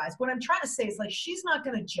 sorry, you guys, what I'm trying to say is she's not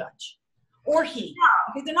going to judge. Or he.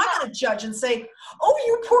 Okay, they're not going to judge and say, oh,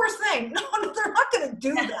 you poor thing. No, they're not going to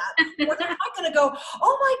do that. Or they're not going to go,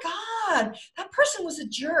 oh my God, that person was a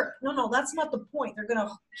jerk. No, that's not the point. They're going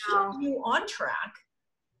to keep you on track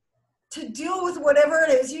to deal with whatever it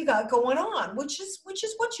is you got going on, which is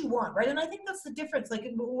what you want, right? And I think that's the difference. Like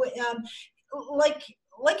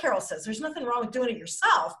Carol says, there's nothing wrong with doing it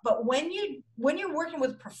yourself, but when you're working with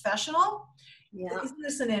a professional, isn't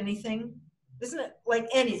this in anything? Isn't it like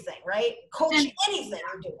anything, right? Coach anything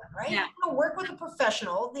you're doing, right? Yeah. You're gonna work with a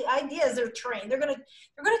professional. The idea is they're trained. They're gonna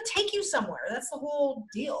take you somewhere. That's the whole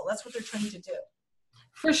deal. That's what they're trained to do.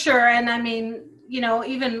 For sure. And I mean,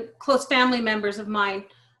 even close family members of mine,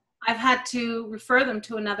 I've had to refer them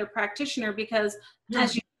to another practitioner because,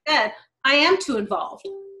 as you said, I am too involved.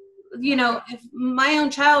 If my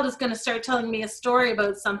own child is going to start telling me a story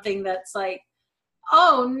about something that's like,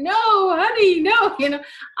 oh no, how do you know?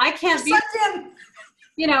 I can't be.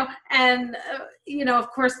 and of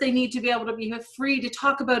course they need to be able to be free to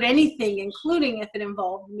talk about anything, including if it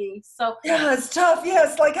involved me. So yeah, it's tough.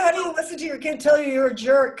 Yes. Like, how do you listen to your kid tell you you're a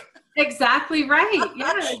jerk? Exactly right.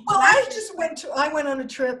 Yeah. Exactly. Well, I went on a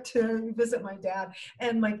trip to visit my dad,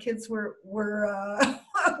 and my kids were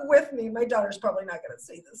with me. My daughter's probably not going to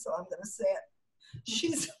see this, so I'm going to say it.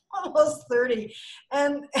 She's almost 30,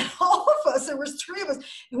 and all of us, there was 3 of us,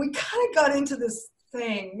 and we kind of got into this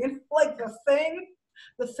thing, like the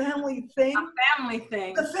family thing.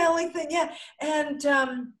 The family thing, yeah. And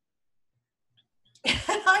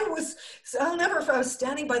I was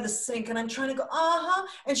standing by the sink, and I'm trying to go,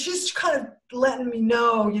 and she's kind of letting me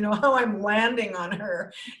know, how I'm landing on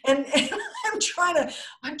her, and I'm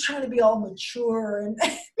trying to be all mature, and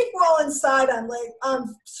meanwhile inside I'm like, I'm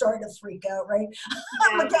starting to freak out, right?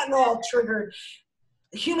 I'm getting all triggered.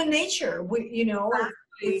 Human nature,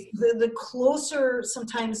 the closer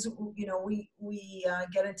sometimes, we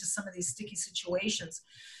get into some of these sticky situations,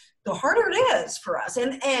 the harder it is for us.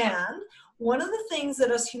 And one of the things that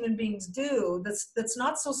us human beings do that's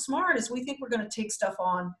not so smart is we think we're going to take stuff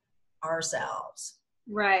on ourselves.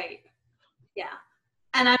 Right. Yeah.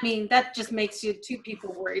 And I mean, that just makes you 2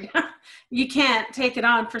 people worried. You can't take it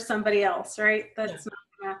on for somebody else, right? That's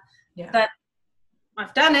not that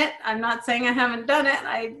I've done it. I'm not saying I haven't done it.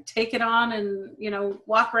 I take it on and,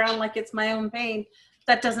 walk around like it's my own pain.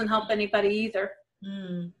 That doesn't help anybody either.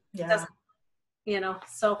 Yeah.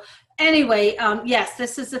 So anyway, yes,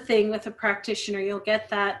 this is the thing with a practitioner. You'll get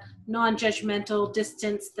that non-judgmental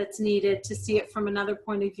distance that's needed to see it from another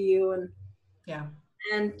point of view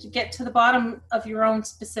and get to the bottom of your own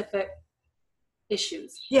specific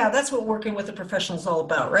issues. Yeah, that's what working with a professional is all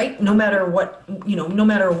about, right? No matter what, no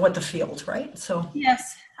matter what the field, right? So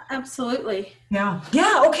yes, absolutely. Yeah.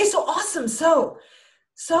 Okay. So awesome. So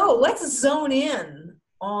let's zone in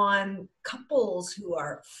on couples who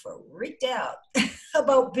are freaked out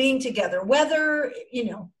about being together, whether,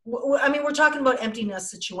 we're talking about empty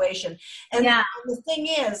nest situation. And the thing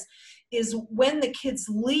is when the kids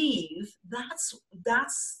leave,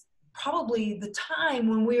 that's probably the time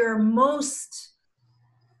when we are most,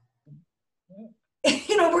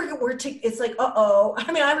 it's like,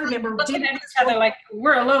 I mean, I remember looking at each other like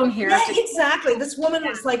we're alone here. Yeah, exactly. This woman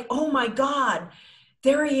was like, oh my God,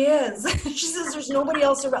 there he is. She says, there's nobody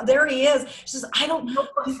else around. There he is. She says, I don't know.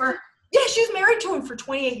 Yeah, she's married to him for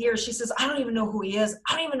 28 years. She says, I don't even know who he is.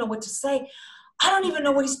 I don't even know what to say. I don't even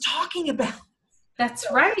know what he's talking about. That's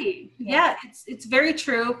right. Yeah, it's very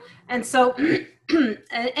true. And so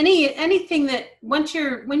anything that when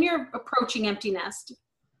you're approaching empty nest,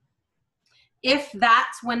 if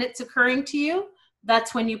that's when it's occurring to you,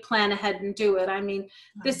 that's when you plan ahead and do it. I mean,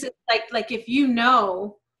 this is like if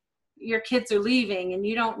your kids are leaving and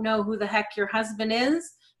you don't know who the heck your husband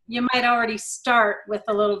is, you might already start with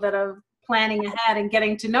a little bit of planning ahead and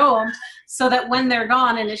getting to know them so that when they're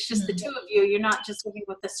gone and it's just the 2 of you, you're not just living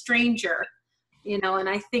with a stranger, and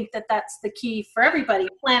I think that that's the key for everybody.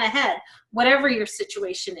 Plan ahead, whatever your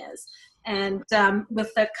situation is. And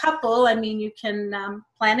with a couple, I mean, you can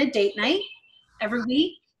plan a date night every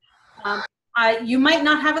week. You might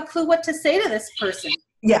not have a clue what to say to this person.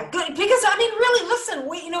 Yeah, good. Because I mean, really, listen,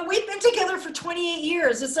 we've been together for 28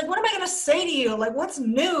 years. It's like, what am I going to say to you? Like, what's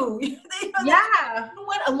new? Yeah. You know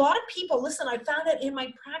what? A lot of people, listen, I found that in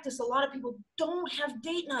my practice, a lot of people don't have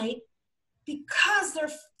date night because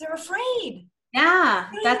they're afraid. Yeah.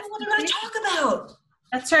 They don't know what they're going to talk about.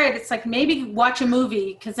 That's right. It's like maybe watch a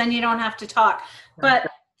movie because then you don't have to talk.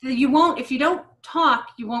 But you won't, if you don't talk,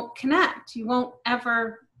 you won't connect. You won't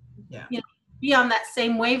ever, be on that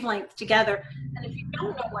same wavelength together. And if you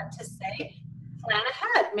don't know what to say, plan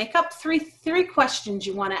ahead. Make up three questions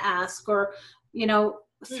you want to ask, or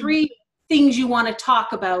 3 things you want to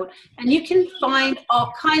talk about. And you can find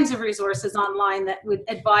all kinds of resources online that would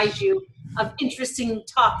advise you of interesting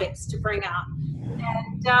topics to bring up.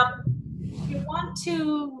 And you want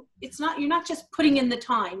to, you're not just putting in the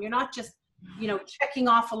time. You're not just, checking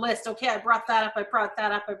off a list. Okay, I brought that up, I brought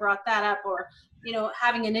that up, I brought that up, or,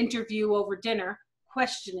 having an interview over dinner,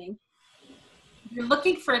 questioning. You're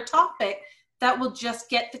looking for a topic that will just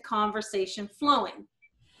get the conversation flowing.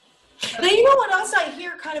 Now, you know what else I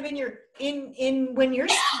hear kind of in when you're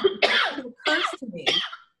speaking, it occurs to me,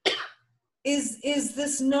 is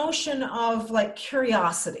this notion of like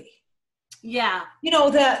curiosity. Yeah.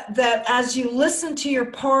 That as you listen to your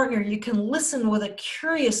partner, you can listen with a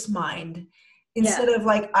curious mind instead of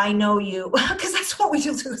like, I know you, because that's what we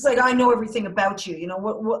do. It's like, I know everything about you.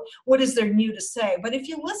 What is there new to say? But if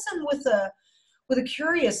you listen with a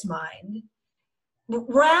curious mind,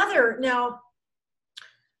 rather, now,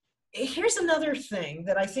 here's another thing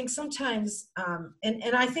that I think sometimes,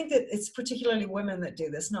 and I think that it's particularly women that do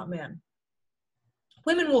this, not men.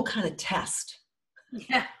 Women will kind of test.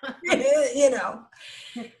 Yeah. You know,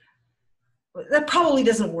 that probably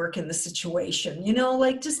doesn't work in the situation, you know,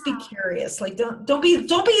 like just be curious. Like don't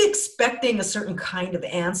be expecting a certain kind of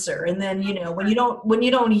answer. And then, you know, when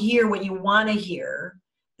you don't hear what you want to hear,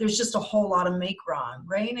 there's just a whole lot of make wrong,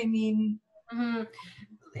 right? I mean,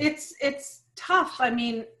 it's tough. I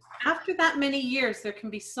mean, after that many years, there can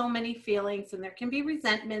be so many feelings, and there can be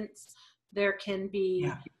resentments. There can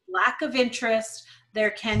be lack of interest.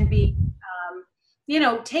 There can be, you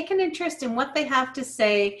know, take an interest in what they have to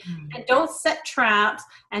say, and don't set traps,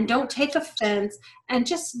 and don't take offense, and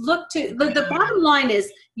just look to the bottom line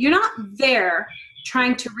is you're not there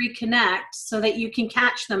trying to reconnect so that you can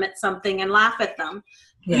catch them at something and laugh at them.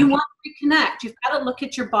 You want to reconnect. You've got to look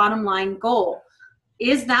at your bottom line goal.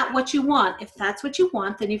 Is that what you want? If that's what you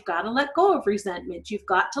want, then you've got to let go of resentment. You've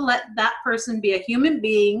got to let that person be a human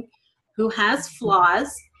being who has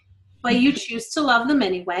flaws, but you choose to love them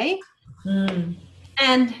anyway.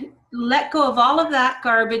 And let go of all of that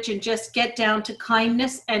garbage and just get down to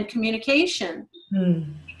kindness and communication.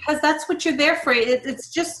 Because that's what you're there for. It's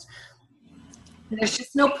just, there's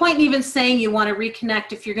just no point in even saying you want to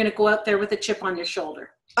reconnect if you're going to go out there with a chip on your shoulder.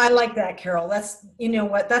 I like that, Carol. That's, you know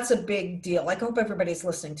what, that's a big deal. I hope everybody's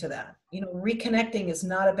listening to that. You know, reconnecting is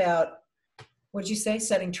not about, what'd you say,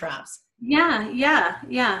 setting traps? Yeah.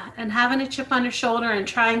 And having a chip on your shoulder and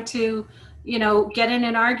trying to, you know, get in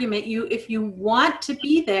an argument. If you want to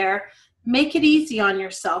be there, make it easy on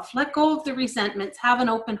yourself. Let go of the resentments. Have an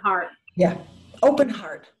open heart. Yeah. Open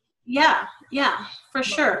heart. Yeah, for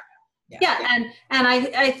sure. Yeah. And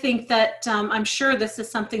I think that I'm sure this is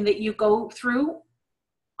something that you go through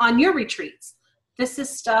on your retreats. This is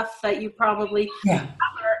stuff that you probably cover,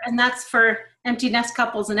 and that's for empty nest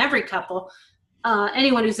couples and every couple.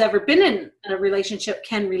 Anyone who's ever been in a relationship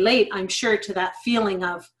can relate, I'm sure, to that feeling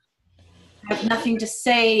of I have nothing to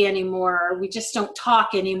say anymore, or we just don't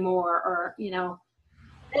talk anymore, or, you know,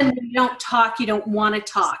 and when you don't talk, you don't want to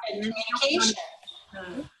talk. And communication.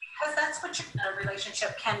 Because that's what a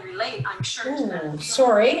relationship can relate, I'm sure, to that.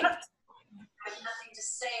 Sorry. I have nothing to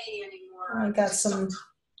say anymore. I got some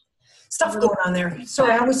stuff going on there.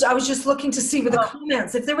 Sorry, I was just looking to see with the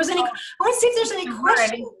comments if there was any. I want to see if there's any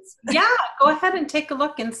questions. Yeah, go ahead and take a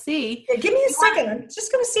look and see. Yeah, give me a second. I'm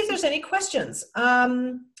just going to see if there's any questions.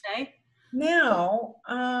 Okay. Now,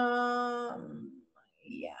 I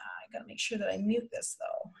got to make sure that I mute this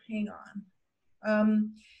though. Hang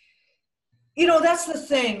on. You know, that's the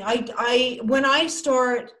thing. When I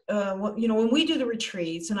start, you know, when we do the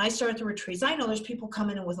retreats and I start the retreats, I know there's people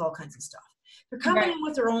coming in with all kinds of stuff. They're coming in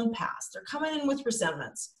with their own past. They're coming in with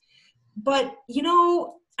resentments. But, you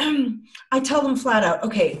know, I tell them flat out,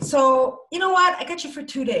 okay, so you know what? I got you for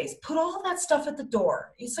 2 days. Put all that stuff at the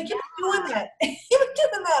door. It's like, you've been doing that. You've been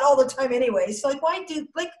doing that all the time anyway. So like, why do,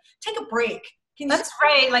 like, take a break. That's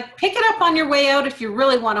right. Like, pick it up on your way out if you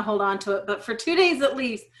really want to hold on to it. But for 2 days at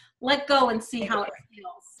least, let go and see how it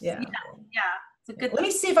feels. Yeah. It's a good. Let me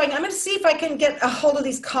see if I'm going to see if I can get a hold of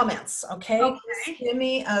these comments. Okay. Okay. Give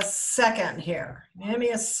me a second here. Give me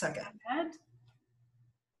a second. Good.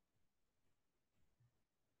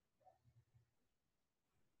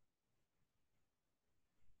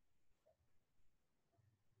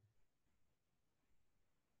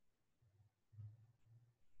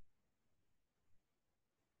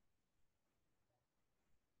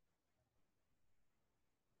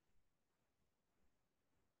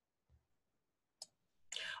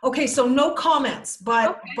 Okay, so no comments,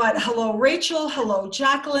 but hello Rachel, hello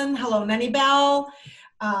Jacqueline, hello Nanny Bell,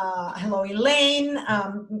 hello Elaine.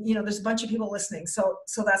 You know, there's a bunch of people listening, so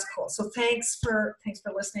that's cool. So thanks for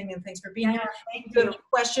listening and thanks for being here. Thank you.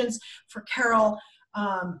 Questions for Carol?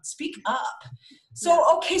 Speak up.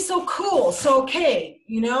 So okay, so cool. So okay,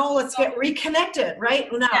 you know, let's get reconnected right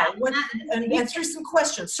now. And answer some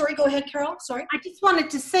questions. Sorry, go ahead, Carol. Sorry. I just wanted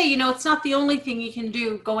to say, you know, it's not the only thing you can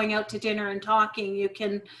do going out to dinner and talking. You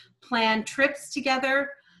can plan trips together.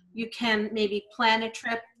 You can maybe plan a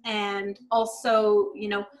trip and also, you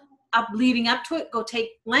know, leading up to it, go take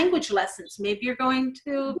language lessons. Maybe you're going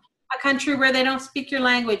to a country where they don't speak your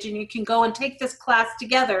language and you can go and take this class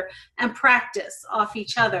together and practice off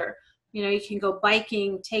each other. You know, you can go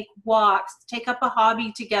biking, take walks, take up a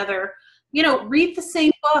hobby together, you know, read the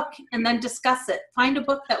same book and then discuss it. Find a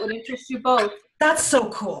book that would interest you both. That's so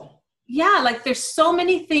cool. Yeah, like there's so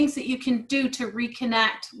many things that you can do to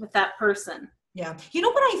reconnect with that person. Yeah. You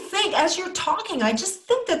know what I think as you're talking, I just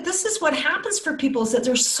think that this is what happens for people is that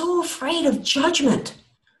they're so afraid of judgment.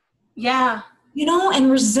 Yeah. you know,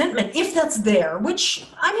 and resentment, if that's there, which,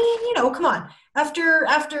 I mean, you know, come on,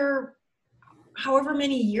 after however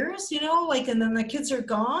many years, you know, like, and then the kids are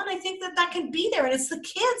gone, I think that that can be there. And it's the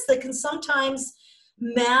kids that can sometimes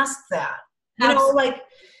mask that, you know, like,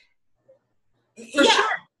 For yeah, sure.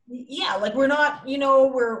 yeah, like we're not, you know,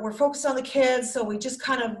 we're focused on the kids, so we just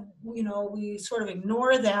kind of, you know, we sort of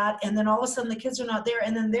ignore that, and then all of a sudden the kids are not there,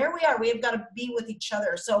 and then there we are, we have got to be with each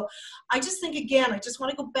other. So I just think, again, I just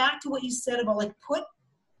want to go back to what you said about, like, put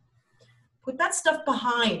that stuff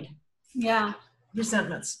behind. Yeah.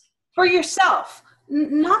 Resentments. For yourself.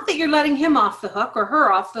 Not that you're letting him off the hook or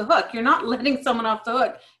her off the hook. You're not letting someone off the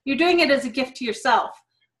hook. You're doing it as a gift to yourself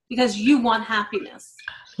because you want happiness.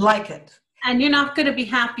 Like it. And you're not going to be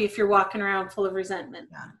happy if you're walking around full of resentment.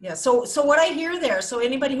 Yeah. Yeah. So what I hear there, so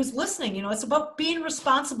anybody who's listening, you know, it's about being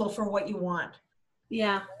responsible for what you want.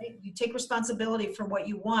 Yeah. Right? You take responsibility for what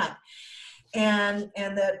you want. And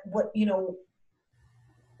that, what, you know,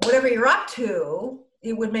 whatever you're up to,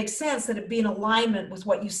 it would make sense that it be in alignment with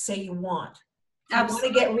what you say you want. If Absolutely.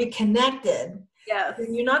 you want to get reconnected, Yes.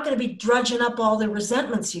 then you're not going to be drudging up all the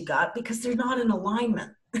resentments you got because they're not in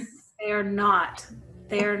alignment. They are not.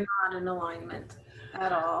 They're not in alignment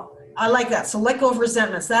at all. I like that. So let go of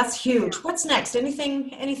resentments. That's huge. What's next?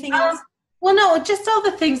 Anything else? Well, no, just all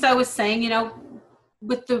the things I was saying, you know,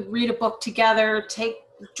 with the read a book together,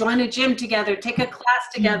 join a gym together, take a class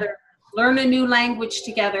together, learn a new language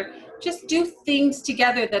together. Just do things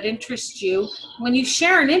together that interest you. When you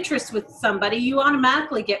share an interest with somebody, you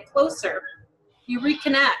automatically get closer. You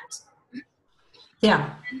reconnect.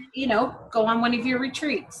 Yeah. And, you know, go on one of your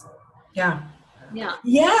retreats. Yeah. Yeah.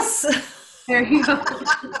 Yes. There you go.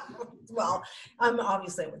 Well,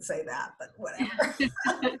 obviously I would say that, but whatever.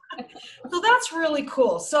 So that's really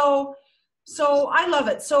cool. So I love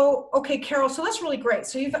it. So, okay, Carol, so that's really great.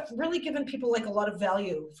 So you've really given people like a lot of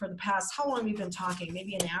value for the past, how long have you been talking?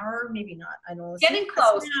 Maybe an hour, maybe not. I know. Getting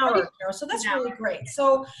close. An hour, Carol. So that's really great.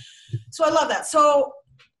 So I love that. So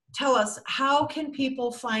tell us, how can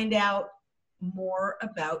people find out more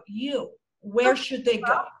about you? Where should they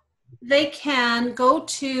go? They can go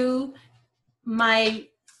to my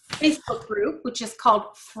Facebook group, which is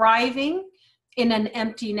called Thriving in an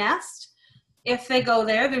Empty Nest. If they go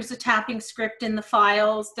there, there's a tapping script in the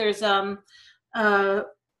files. There's a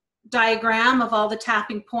diagram of all the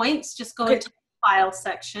tapping points. Just go into the file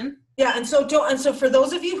section. Yeah, and so for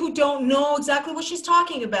those of you who don't know exactly what she's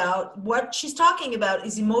talking about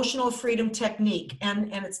is emotional freedom technique, and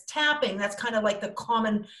it's tapping. That's kind of like the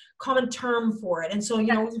common term for it. And so,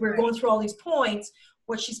 you know, we're going through all these points.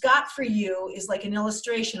 What she's got for you is like an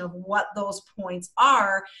illustration of what those points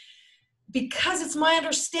are, because it's my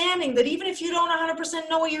understanding that even if you don't 100%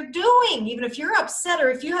 know what you're doing, even if you're upset or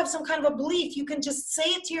if you have some kind of a belief, you can just say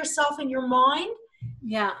it to yourself in your mind.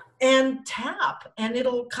 Yeah. And tap, and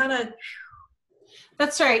it'll kind of.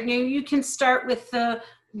 That's right. You can start with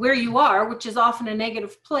where you are, which is often a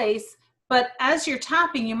negative place. But as you're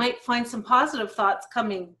tapping, you might find some positive thoughts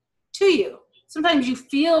coming to you. Sometimes you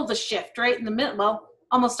feel the shift right in the middle. Well,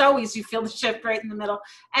 almost always you feel the shift right in the middle.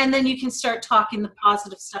 And then you can start talking the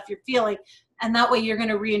positive stuff you're feeling. And that way you're going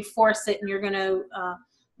to reinforce it and you're going to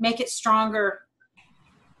make it stronger,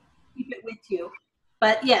 keep it with you.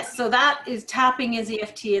 But yes, so that is tapping is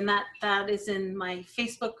EFT, and that is in my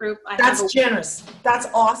Facebook group. That's generous. That's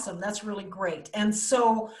awesome. That's really great. And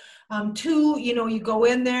so, too, you know, you go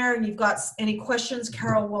in there and you've got any questions,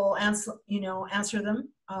 Carol will answer them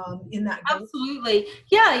in that group. Absolutely.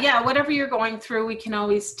 Yeah. Whatever you're going through, we can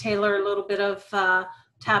always tailor a little bit of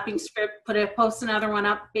tapping script, post another one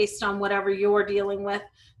up based on whatever you're dealing with.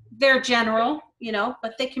 They're general, you know,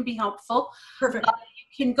 but they can be helpful. Perfect.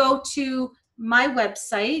 You can go to my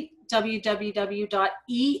website,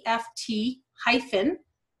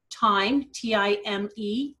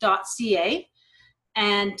 www.eft-time.ca,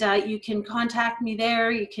 and you can contact me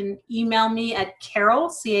there. You can email me at Carol,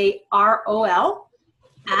 CAROL,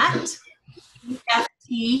 at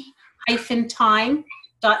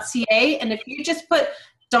eft-time.ca, and if you just put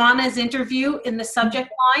Donna's interview in the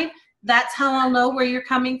subject line, that's how I'll know where you're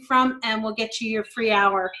coming from, and we'll get you your free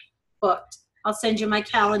hour booked. I'll send you my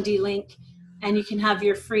Calendly link, and you can have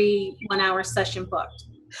your free 1 hour session booked.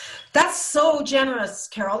 That's so generous,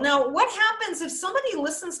 Carol. Now, what happens if somebody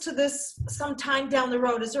listens to this sometime down the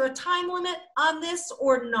road? Is there a time limit on this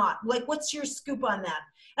or not? Like, what's your scoop on that?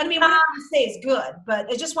 And I mean, what you say is good, but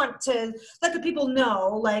I just want to let the people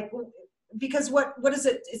know, like, because what is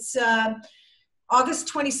it? It's August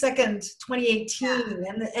 22nd, 2018.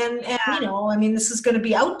 And you know, I mean, this is going to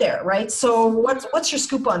be out there, right? So what's your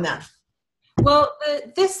scoop on that? Well,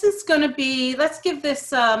 this is going to be, let's give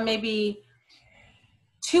this maybe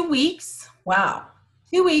 2 weeks, Wow.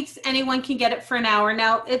 2 weeks, anyone can get it for an hour.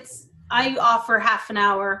 Now I offer half an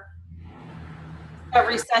hour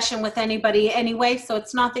every session with anybody anyway, so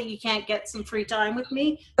it's not that you can't get some free time with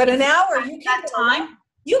me. But an hour,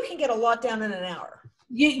 you can get a lot done in an hour.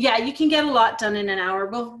 You can get a lot done in an hour.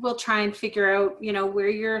 We'll try and figure out, where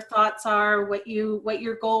your thoughts are, what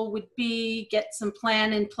your goal would be, get some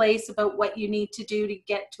plan in place about what you need to do to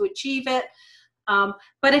get to achieve it.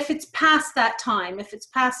 But if it's past that time, if it's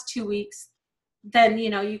past 2 weeks, then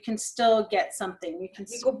you can still get something.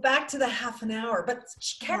 You go back to the half an hour. But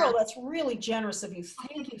Carol, that's really generous of you.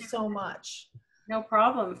 Thank you so much. No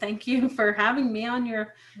problem. Thank you for having me on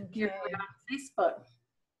your Facebook.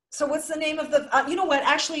 So what's the name of the, you know what,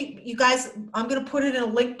 actually, you guys, I'm going to put it in a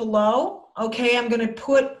link below. Okay. I'm going to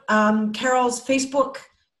put Carol's Facebook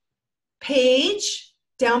page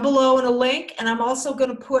down below in a link. And I'm also going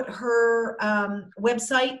to put her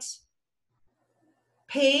website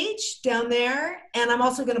page down there. And I'm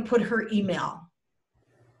also going to put her email.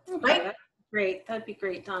 Okay. Right? Great. That'd be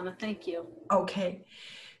great, Donna. Thank you. Okay.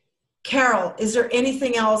 Carol, is there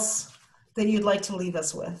anything else that you'd like to leave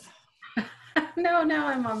us with? No, now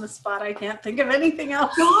I'm on the spot. I can't think of anything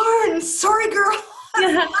else. Darn, sorry, girl.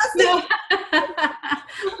 Yeah, no.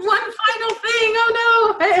 One final thing.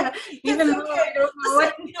 Oh no! Even though I don't know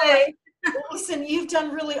what to say. Listen, you've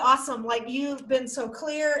done really awesome. Like, you've been so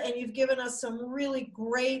clear, and you've given us some really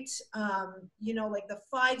great, like the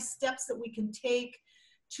 5 steps that we can take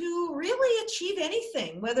to really achieve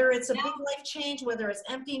anything, whether it's a big life change, whether it's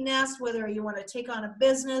empty nest, whether you want to take on a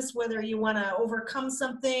business, whether you want to overcome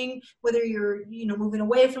something, whether you're, moving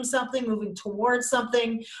away from something, moving towards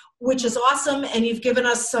something, which is awesome. And you've given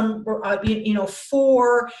us some, at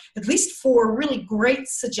least 4 really great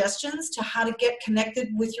suggestions to how to get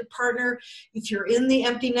connected with your partner if you're in the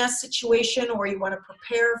empty nest situation or you want to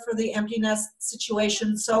prepare for the empty nest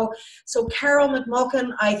situation. So Carol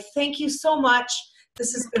McMulkin, I thank you so much.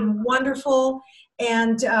 This has been wonderful.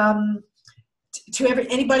 And to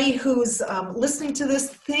anybody who's listening to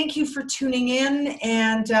this, thank you for tuning in.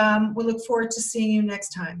 And we look forward to seeing you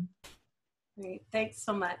next time. Great. Thanks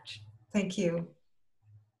so much. Thank you.